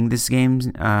folks picking these games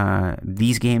to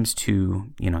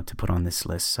put on this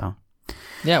list. So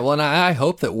yeah, well, and I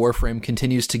hope that Warframe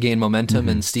continues to gain momentum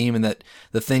and steam, and that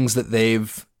the things that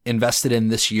they've invested in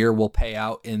this year will pay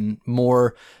out in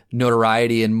more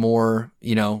notoriety and more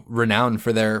renown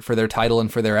for their title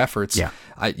and for their efforts. Yeah,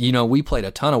 we played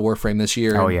a ton of Warframe this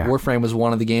year. Oh yeah, Warframe was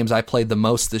one of the games I played the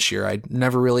most this year. I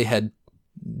never really had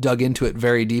dug into it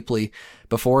very deeply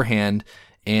beforehand.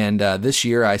 And this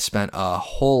year I spent a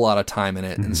whole lot of time in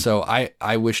it. And so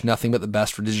I wish nothing but the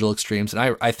best for Digital Extremes.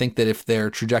 And I think that if their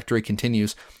trajectory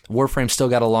continues, Warframe still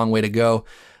got a long way to go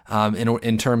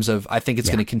in terms of, I think it's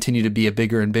going to continue to be a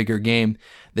bigger and bigger game.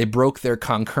 They broke their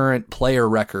concurrent player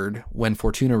record when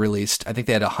Fortuna released. I think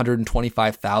they had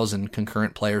 125,000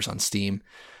 concurrent players on Steam.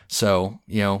 So,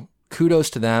 kudos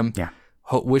to them. Yeah.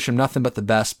 Wish them nothing but the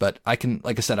best. But I can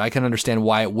understand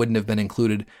why it wouldn't have been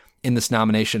included in this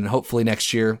nomination, and hopefully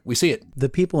next year we see it. The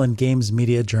people in games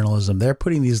media journalism, they're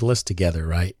putting these lists together,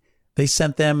 right? They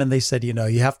sent them and they said, you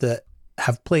have to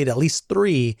have played at least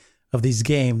 3 of these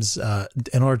games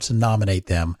in order to nominate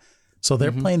them. So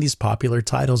they're playing these popular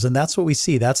titles, and that's what we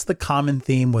see. That's the common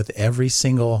theme with every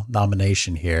single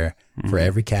nomination here for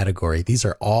every category. These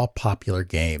are all popular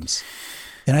games.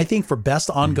 And I think for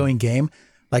best ongoing game,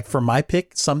 like for my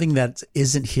pick, something that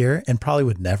isn't here and probably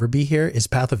would never be here is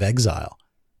Path of Exile.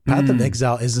 Path of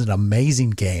Exile is an amazing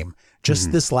game.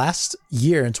 Just this last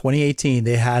year in 2018,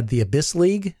 they had the Abyss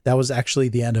League. That was actually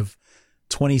the end of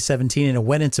 2017, and it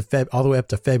went into all the way up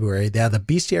to February. They had the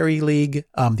Bestiary League,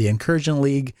 the Incursion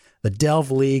League, the Delve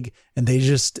League, and they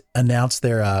just announced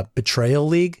their Betrayal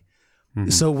League.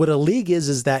 So what a league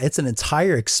is that it's an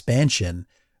entire expansion,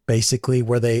 basically,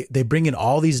 where they bring in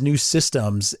all these new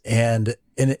systems, and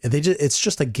it's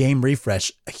just a game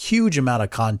refresh, a huge amount of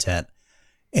content.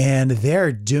 And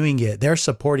they're doing it. They're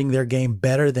supporting their game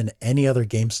better than any other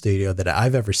game studio that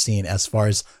I've ever seen as far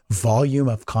as volume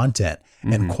of content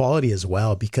and quality as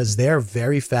well, because they're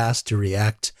very fast to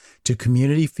react to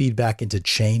community feedback and to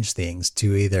change things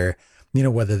to either,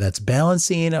 whether that's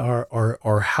balancing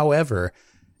or however.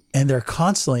 And they're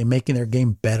constantly making their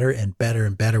game better and better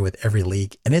and better with every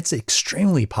league. And it's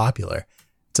extremely popular.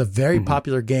 It's a very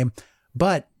popular game,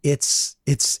 but it's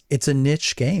a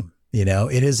niche game.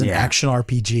 It is an action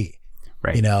RPG,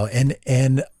 right?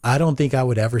 And I don't think I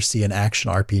would ever see an action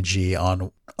RPG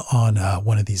on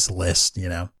one of these lists.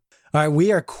 All right,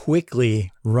 we are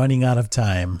quickly running out of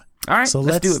time. All right, so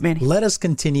let's do it, man. Let us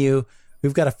continue.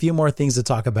 We've got a few more things to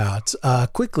talk about.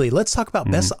 Quickly, let's talk about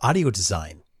best audio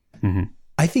design.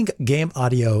 I think game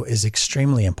audio is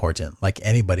extremely important. Like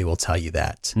anybody will tell you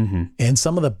that. And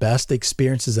some of the best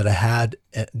experiences that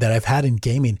I've had in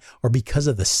gaming are because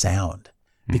of the sound.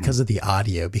 Because of the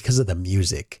audio, because of the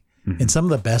music. And some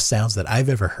of the best sounds that I've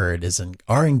ever heard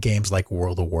are in games like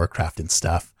World of Warcraft and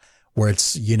stuff, where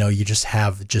it's, you just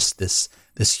have just this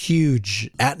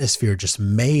huge atmosphere just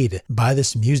made by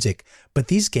this music. But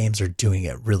these games are doing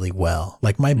it really well.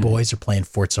 Like my boys are playing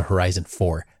Forza Horizon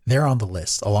 4. They're on the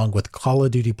list, along with Call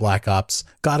of Duty Black Ops,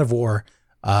 God of War,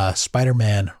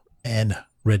 Spider-Man, and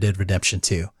Red Dead Redemption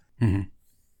 2.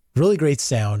 Really great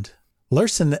sound.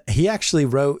 Lurson, he actually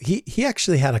wrote, he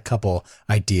actually had a couple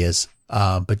ideas,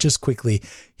 but just quickly,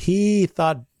 he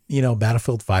thought,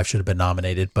 Battlefield 5 should have been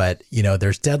nominated, but,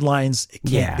 there's deadlines. It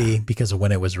can't be because of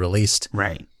when it was released.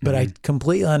 Right. But I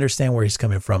completely understand where he's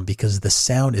coming from because the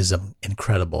sound is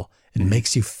incredible. It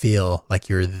makes you feel like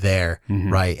you're there,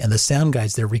 right? And the sound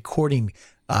guys, they're recording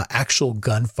actual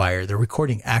gunfire. They're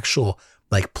recording actual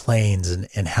like planes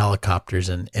and helicopters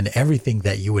and everything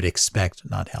that you would expect,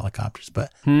 not helicopters,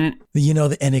 but, and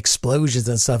explosions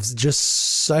and stuff. Just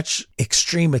such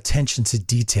extreme attention to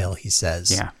detail, he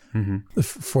says,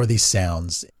 for these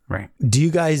sounds. Right. Do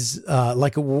you guys,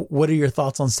 what are your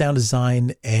thoughts on sound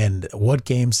design and what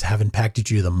games have impacted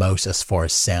you the most as far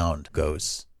as sound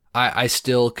goes? I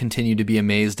still continue to be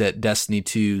amazed at Destiny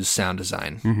 2's sound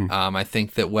design. I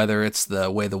think that whether it's the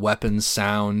way the weapons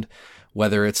sound,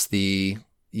 whether it's the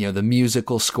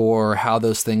musical score, how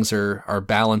those things are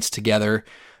balanced together,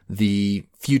 the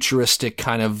futuristic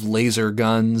kind of laser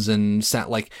guns and sound,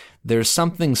 like there's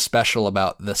something special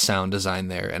about the sound design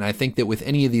there. And I think that with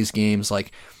any of these games,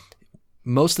 like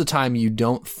most of the time you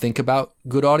don't think about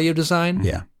good audio design.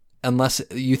 Yeah. Unless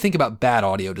you think about bad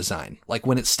audio design. Like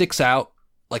when it sticks out,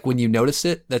 like when you notice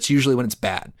it, that's usually when it's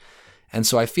bad. And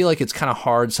so I feel like it's kind of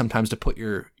hard sometimes to put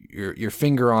your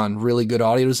finger on really good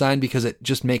audio design because it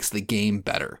just makes the game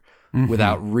better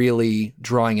without really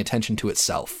drawing attention to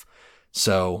itself.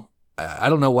 So I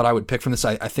don't know what I would pick from this.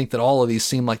 I think that all of these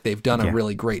seem like they've done a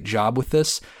really great job with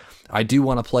this. I do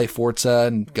want to play Forza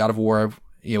and God of War,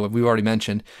 we've already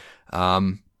mentioned.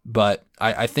 But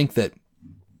I think that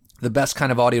the best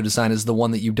kind of audio design is the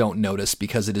one that you don't notice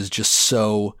because it is just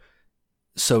so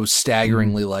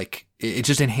staggeringly like it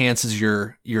just enhances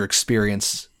your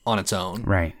experience on its own.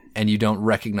 Right. And you don't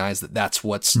recognize that that's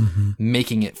what's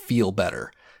making it feel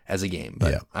better as a game.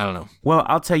 But I don't know. Well,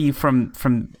 I'll tell you from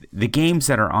the games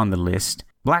that are on the list,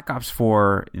 Black Ops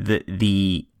 4,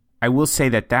 I will say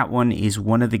that one is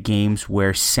one of the games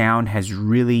where sound has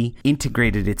really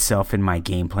integrated itself in my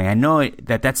gameplay. I know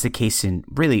that's the case in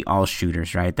really all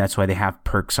shooters, right? That's why they have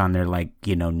perks on there like,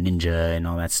 ninja and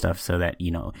all that stuff so that,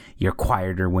 you're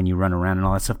quieter when you run around and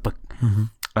all that stuff. But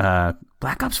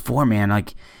Black Ops 4, man,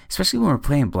 like, especially when we're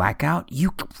playing Blackout,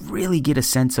 you really get a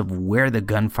sense of where the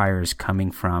gunfire is coming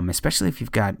from, especially if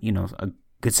you've got, a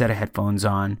good set of headphones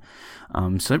on.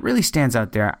 So it really stands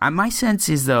out there. My sense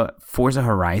is the Forza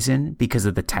Horizon, because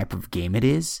of the type of game it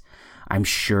is, I'm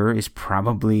sure is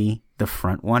probably the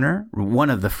front runner,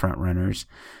 one of the front runners.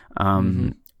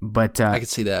 But I could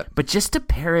see that. But just to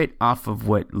pair it off of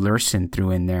what Lurson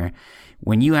threw in there,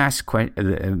 when you ask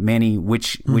Manny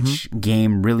which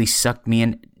game really sucked me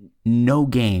in, no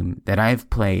game that I've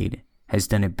played has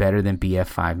done it better than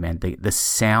BF5, man. The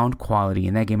sound quality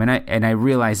in that game, and I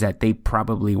realize that they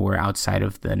probably were outside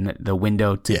of the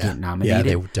window to get nominated.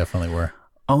 Yeah, they definitely were.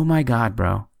 Oh my God,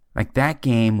 bro! Like that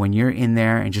game when you're in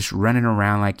there and just running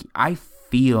around, like I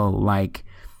feel like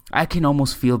I can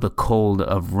almost feel the cold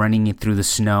of running it through the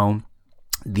snow.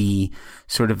 The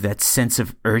sort of that sense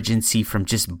of urgency from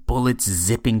just bullets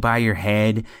zipping by your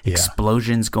head,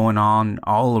 explosions going on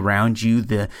all around you,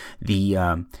 the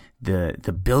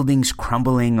buildings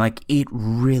crumbling, like it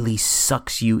really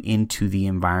sucks you into the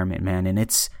environment, man. And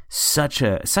it's such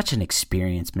an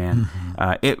experience, man.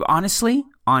 It honestly,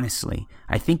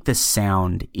 I think the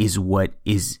sound is what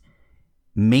is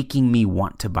making me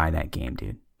want to buy that game,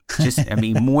 dude. Just, I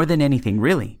mean, more than anything,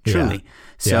 really, truly.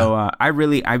 So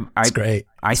it's great.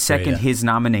 I second his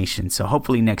nomination. So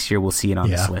hopefully next year we'll see it on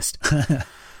this list. All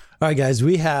right, guys,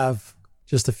 we have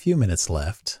just a few minutes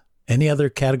left. Any other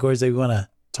categories that we want to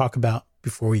talk about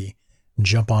before we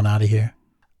jump on out of here?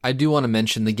 I do want to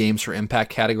mention the Games for Impact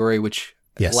category, which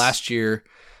last year,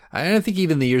 I don't think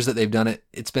even the years that they've done it,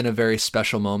 it's been a very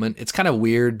special moment. It's kind of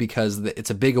weird because it's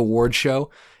a big award show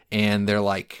and they're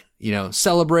like,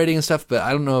 celebrating and stuff, but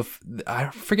I don't know I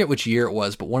forget which year it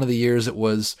was, but one of the years it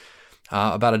was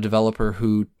about a developer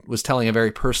who was telling a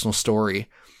very personal story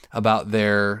about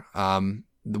their one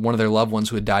of their loved ones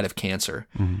who had died of cancer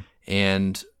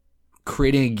and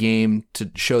creating a game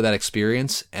to show that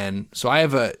experience. And so I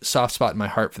have a soft spot in my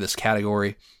heart for this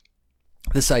category.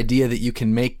 This idea that you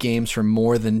can make games for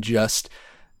more than just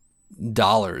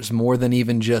dollars, more than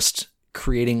even just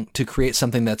create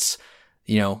something that's,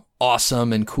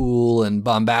 awesome and cool and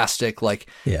bombastic,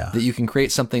 that you can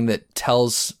create something that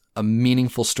tells a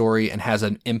meaningful story and has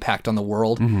an impact on the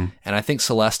world. And I think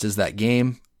Celeste is that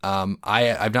game.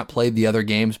 I've not played the other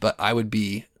games, but I'd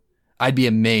be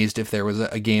amazed if there was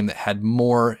a game that had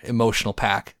more emotional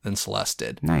pack than Celeste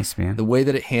did. Nice, man. The way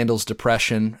that it handles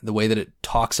depression, the way that it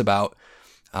talks about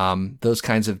those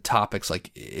kinds of topics,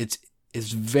 like it's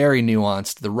very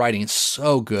nuanced. The writing is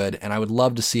so good, and I would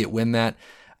love to see it win that.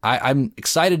 I'm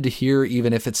excited to hear,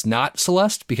 even if it's not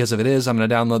Celeste, because if it is, I'm going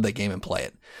to download that game and play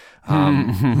it.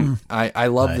 I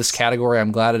love this category.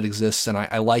 I'm glad it exists, and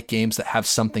I like games that have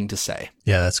something to say.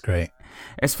 Yeah, that's great.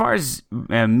 As far as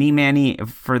me, Manny,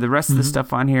 for the rest of the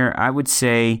stuff on here, I would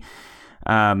say,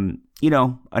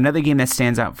 another game that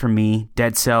stands out for me,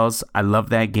 Dead Cells. I love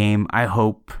that game. I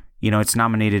hope, it's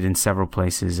nominated in several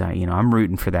places. I'm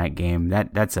rooting for that game.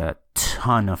 That's a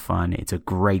ton of fun. It's a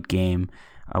great game,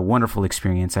 a wonderful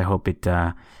experience. I hope it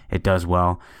does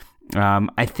well.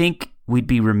 I think we'd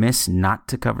be remiss not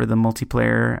to cover the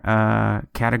multiplayer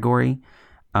category.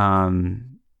 COD,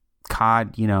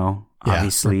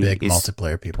 obviously we're big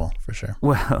multiplayer people for sure.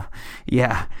 Well,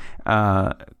 yeah.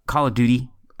 Call of Duty,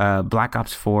 Black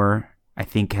Ops 4, I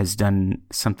think has done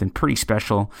something pretty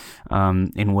special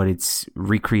in what it's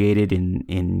recreated in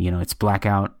its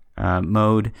blackout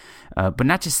mode. But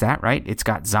not just that, right? It's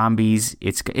got zombies.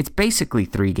 It's basically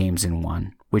 3 games in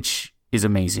one, which is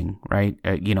amazing, right?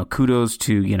 Kudos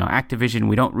to, Activision.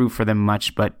 We don't root for them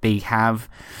much, but they have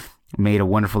made a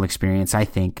wonderful experience, I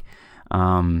think.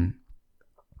 Who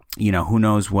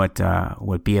knows what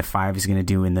BF5 is going to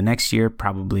do in the next year?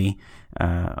 Probably,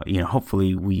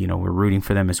 hopefully we're rooting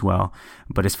for them as well.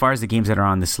 But as far as the games that are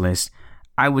on this list,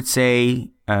 I would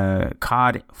say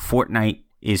COD, Fortnite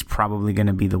is probably going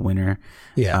to be the winner.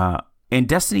 Yeah. And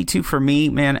Destiny 2 for me,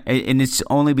 man, and it's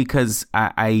only because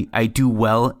I do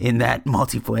well in that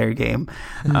multiplayer game.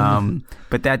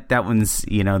 But that one's,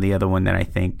 the other one that I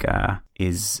think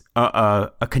is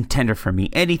a contender for me.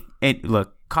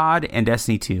 Look, COD and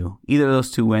Destiny 2, either of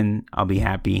those two win, I'll be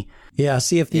happy. Yeah,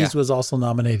 Sea of Thieves was also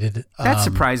nominated. That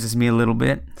surprises me a little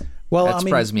bit. Well, that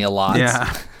surprised me a lot.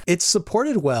 Yeah. It's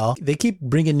supported well. They keep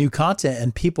bringing new content,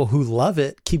 and people who love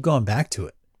it keep going back to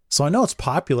it. So I know it's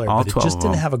popular, but it just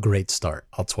didn't have a great start.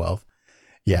 All 12.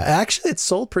 Yeah, actually, it's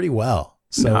sold pretty well.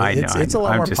 So it's a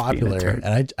lot more popular,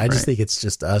 and I just think it's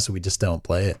just us. We just don't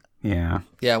play it. Yeah.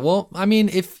 Yeah. Well, I mean,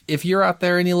 if you're out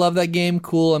there and you love that game,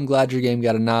 cool. I'm glad your game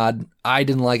got a nod. I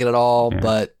didn't like it at all,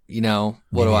 but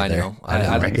what do I know?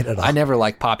 I never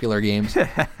like popular games.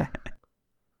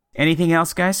 Anything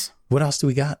else, guys? What else do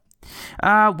we got?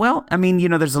 Well, I mean,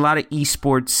 there's a lot of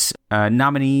esports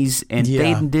nominees, and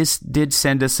they did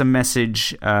send us a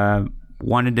message.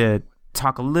 Wanted to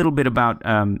talk a little bit about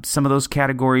some of those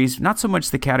categories. Not so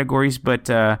much the categories, but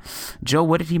Joe,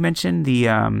 what did he mention?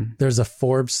 There's a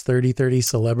Forbes 30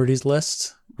 celebrities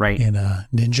list, right? And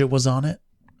Ninja was on it,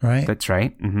 right? That's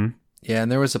right. Mm-hmm. Yeah,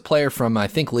 and there was a player from I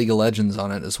think League of Legends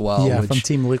on it as well. Yeah, from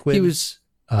Team Liquid. He was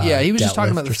just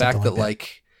talking about the fact that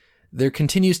like there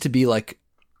continues to be like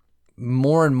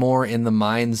more and more in the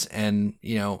minds and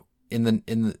in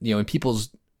people's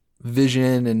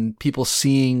vision and people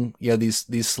seeing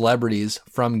these celebrities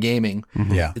from gaming.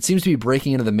 Mm-hmm. Yeah, it seems to be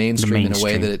breaking into the mainstream in a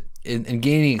way that and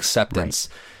gaining acceptance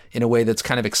in a way that's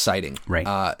kind of exciting. Right.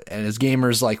 And as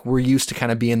gamers, like we're used to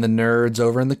kind of being the nerds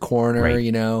over in the corner,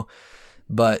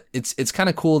 but it's kind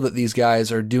of cool that these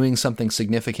guys are doing something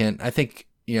significant. I think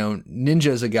Ninja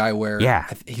is a guy where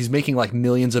he's making like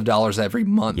millions of dollars every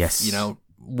month. Yes.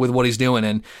 With what he's doing.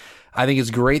 And I think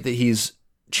it's great that he's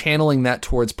channeling that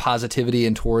towards positivity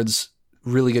and towards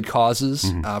really good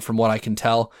causes, from what I can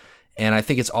tell. And I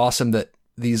think it's awesome that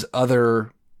these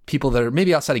other people that are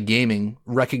maybe outside of gaming,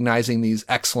 recognizing these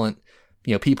excellent,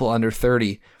 people under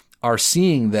 30 are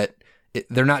seeing that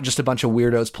they're not just a bunch of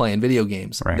weirdos playing video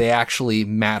games. Right. They actually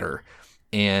matter.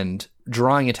 And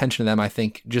drawing attention to them, I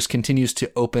think, just continues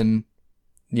to open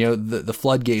the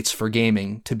floodgates for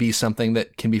gaming to be something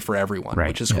that can be for everyone,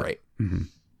 which is great. Mm-hmm.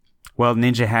 Well,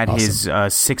 Ninja had his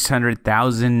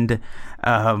 600,000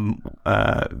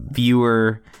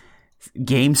 viewer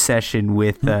game session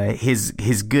with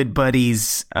his good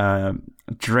buddies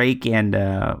Drake and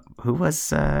who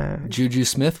was Juju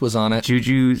Smith was on it.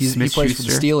 Juju Smith. He plays for the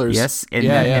Steelers. Yes,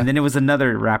 and then it was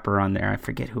another rapper on there. I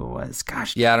forget who it was.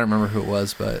 Gosh. Yeah, I don't remember who it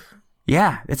was, but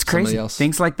yeah, it's crazy.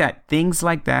 Things like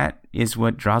that is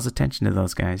what draws attention to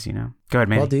those guys. Go ahead,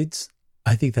 man. Well, dudes,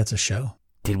 I think that's a show.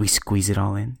 Did we squeeze it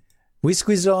all in? We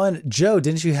squeezed it all in. Joe,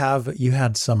 didn't you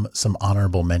had some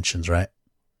honorable mentions, right?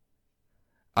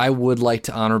 I would like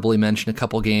to honorably mention a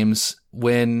couple games.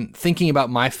 When thinking about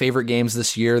my favorite games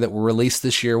this year that were released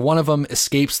this year, one of them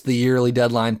escapes the yearly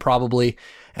deadline probably,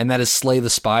 and that is Slay the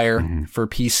Spire for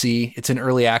PC. It's in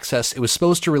early access. It was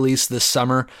supposed to release this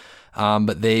summer,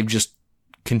 but they've just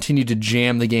continued to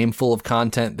jam the game full of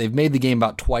content. They've made the game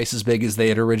about twice as big as they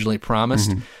had originally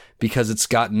promised because it's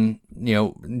gotten,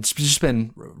 it's just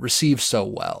been received so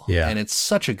well. Yeah. And it's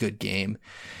such a good game.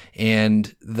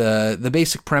 And the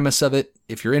basic premise of it,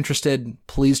 if you're interested,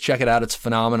 please check it out. It's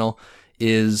phenomenal. It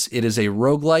is a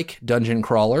roguelike dungeon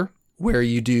crawler where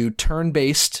you do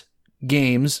turn-based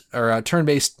games or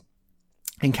turn-based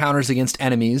encounters against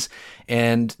enemies,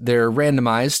 and they're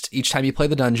randomized each time you play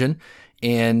the dungeon.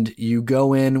 And you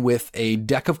go in with a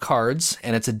deck of cards,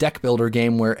 and it's a deck builder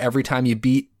game where every time you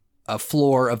beat a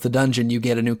floor of the dungeon, you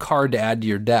get a new card to add to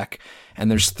your deck.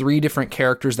 And there's 3 different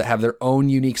characters that have their own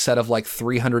unique set of like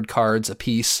 300 cards a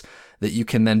piece that you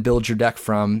can then build your deck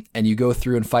from, and you go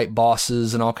through and fight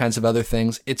bosses and all kinds of other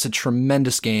things. It's a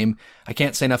tremendous game. I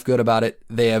can't say enough good about it.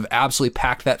 They have absolutely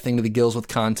packed that thing to the gills with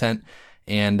content,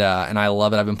 and I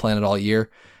love it. I've been playing it all year.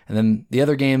 And then the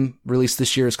other game released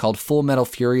this year is called Full Metal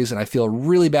Furies, and I feel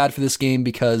really bad for this game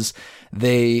because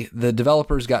the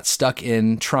developers got stuck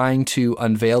in trying to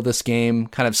unveil this game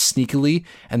kind of sneakily,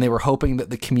 and they were hoping that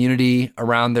the community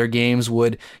around their games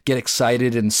would get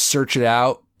excited and search it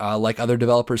out like other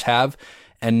developers have,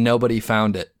 and nobody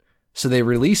found it. So they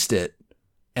released it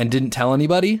and didn't tell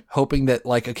anybody, hoping that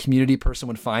like a community person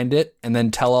would find it and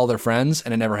then tell all their friends,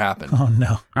 and it never happened. Oh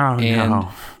no.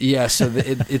 Yeah, so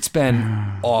it's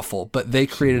been awful, but they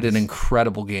created an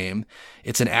incredible game.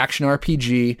 It's an action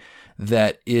RPG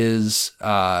that is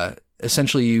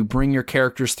essentially you bring your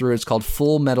characters through. It's called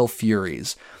Full Metal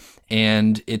Furies,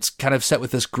 and it's kind of set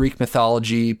with this Greek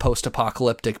mythology,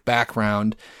 post-apocalyptic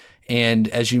background. And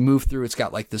as you move through, it's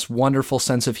got like this wonderful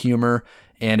sense of humor,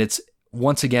 and it's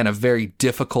once again a very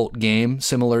difficult game,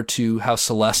 similar to how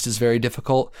Celeste is very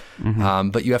difficult.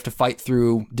 But you have to fight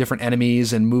through different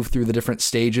enemies and move through the different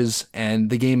stages. And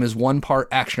the game is one part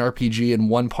action RPG and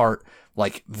one part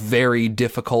like very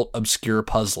difficult, obscure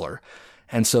puzzler.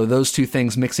 And so those two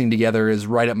things mixing together is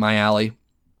right up my alley.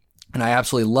 And I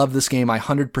absolutely love this game. I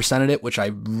 100%ed it, which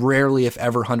I rarely, if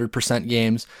ever, 100%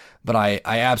 games, but I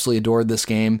absolutely adored this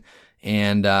game.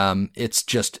 And it's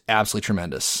just absolutely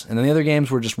tremendous. And then the other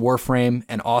games were just Warframe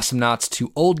and Awesomenauts,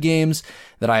 2 old games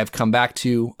that I have come back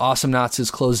to. Awesomenauts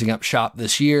is closing up shop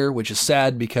this year, which is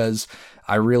sad because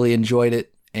I really enjoyed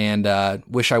it and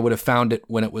wish I would have found it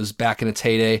when it was back in its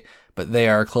heyday. But they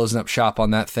are closing up shop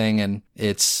on that thing, and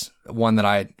it's one that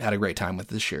I had a great time with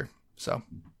this year. So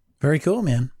very cool,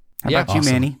 man. How about you,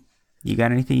 Manny? You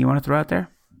got anything you want to throw out there?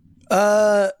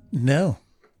 No.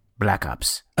 Black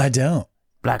Ops. I don't.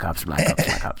 Black Ops.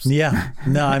 Yeah.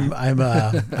 No,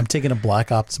 I'm taking a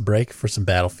Black Ops break for some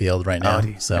Battlefield right now.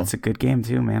 So that's a good game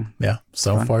too, man. Yeah.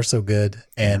 So far so good.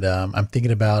 And I'm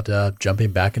thinking about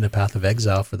jumping back into Path of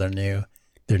Exile for their new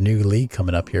league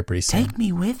coming up here pretty soon. Take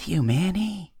me with you,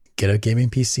 Manny. Get a gaming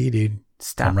PC, dude.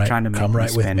 Stop trying to make me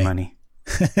spend money.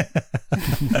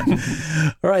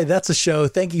 All right, that's a show.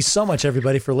 Thank you so much,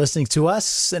 everybody, for listening to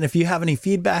us. And if you have any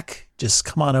feedback, just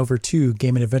come on over to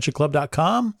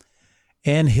gamingadventureclub.com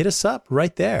and hit us up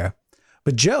right there.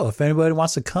 But Joe, if anybody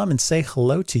wants to come and say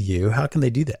hello to you, how can they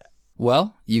do that?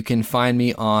 Well, you can find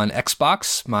me on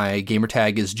Xbox. My gamer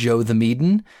tag is Joe the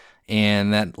Meeden,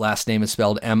 and that last name is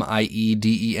spelled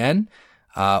Mieden.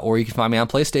 Or you can find me on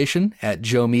PlayStation at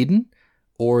Joe Meeden.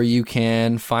 Or you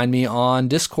can find me on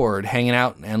Discord, hanging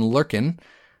out and lurking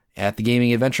at the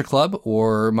Gaming Adventure Club,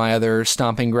 or my other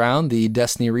stomping ground, the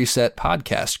Destiny Reset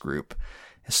podcast group.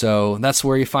 So that's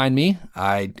where you find me.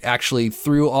 I actually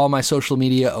threw all my social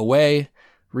media away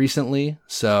recently,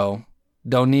 so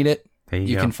don't need it.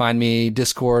 You can find me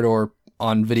Discord or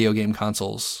on video game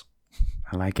consoles.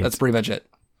 I like it. That's pretty much it.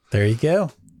 There you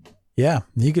go. Yeah,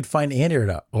 you could find Andy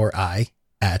or I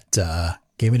at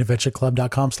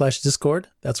gamingadventureclub.com/Discord.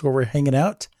 That's where we're hanging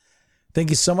out.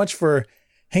 Thank you so much for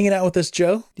hanging out with us,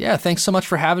 Joe. Yeah, thanks so much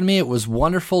for having me. It was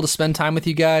wonderful to spend time with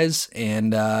you guys,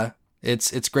 and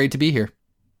it's great to be here.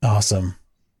 Awesome.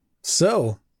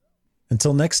 So,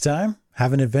 until next time,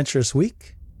 have an adventurous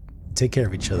week. Take care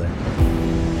of each other.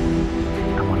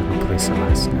 I want to go play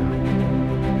Celeste now.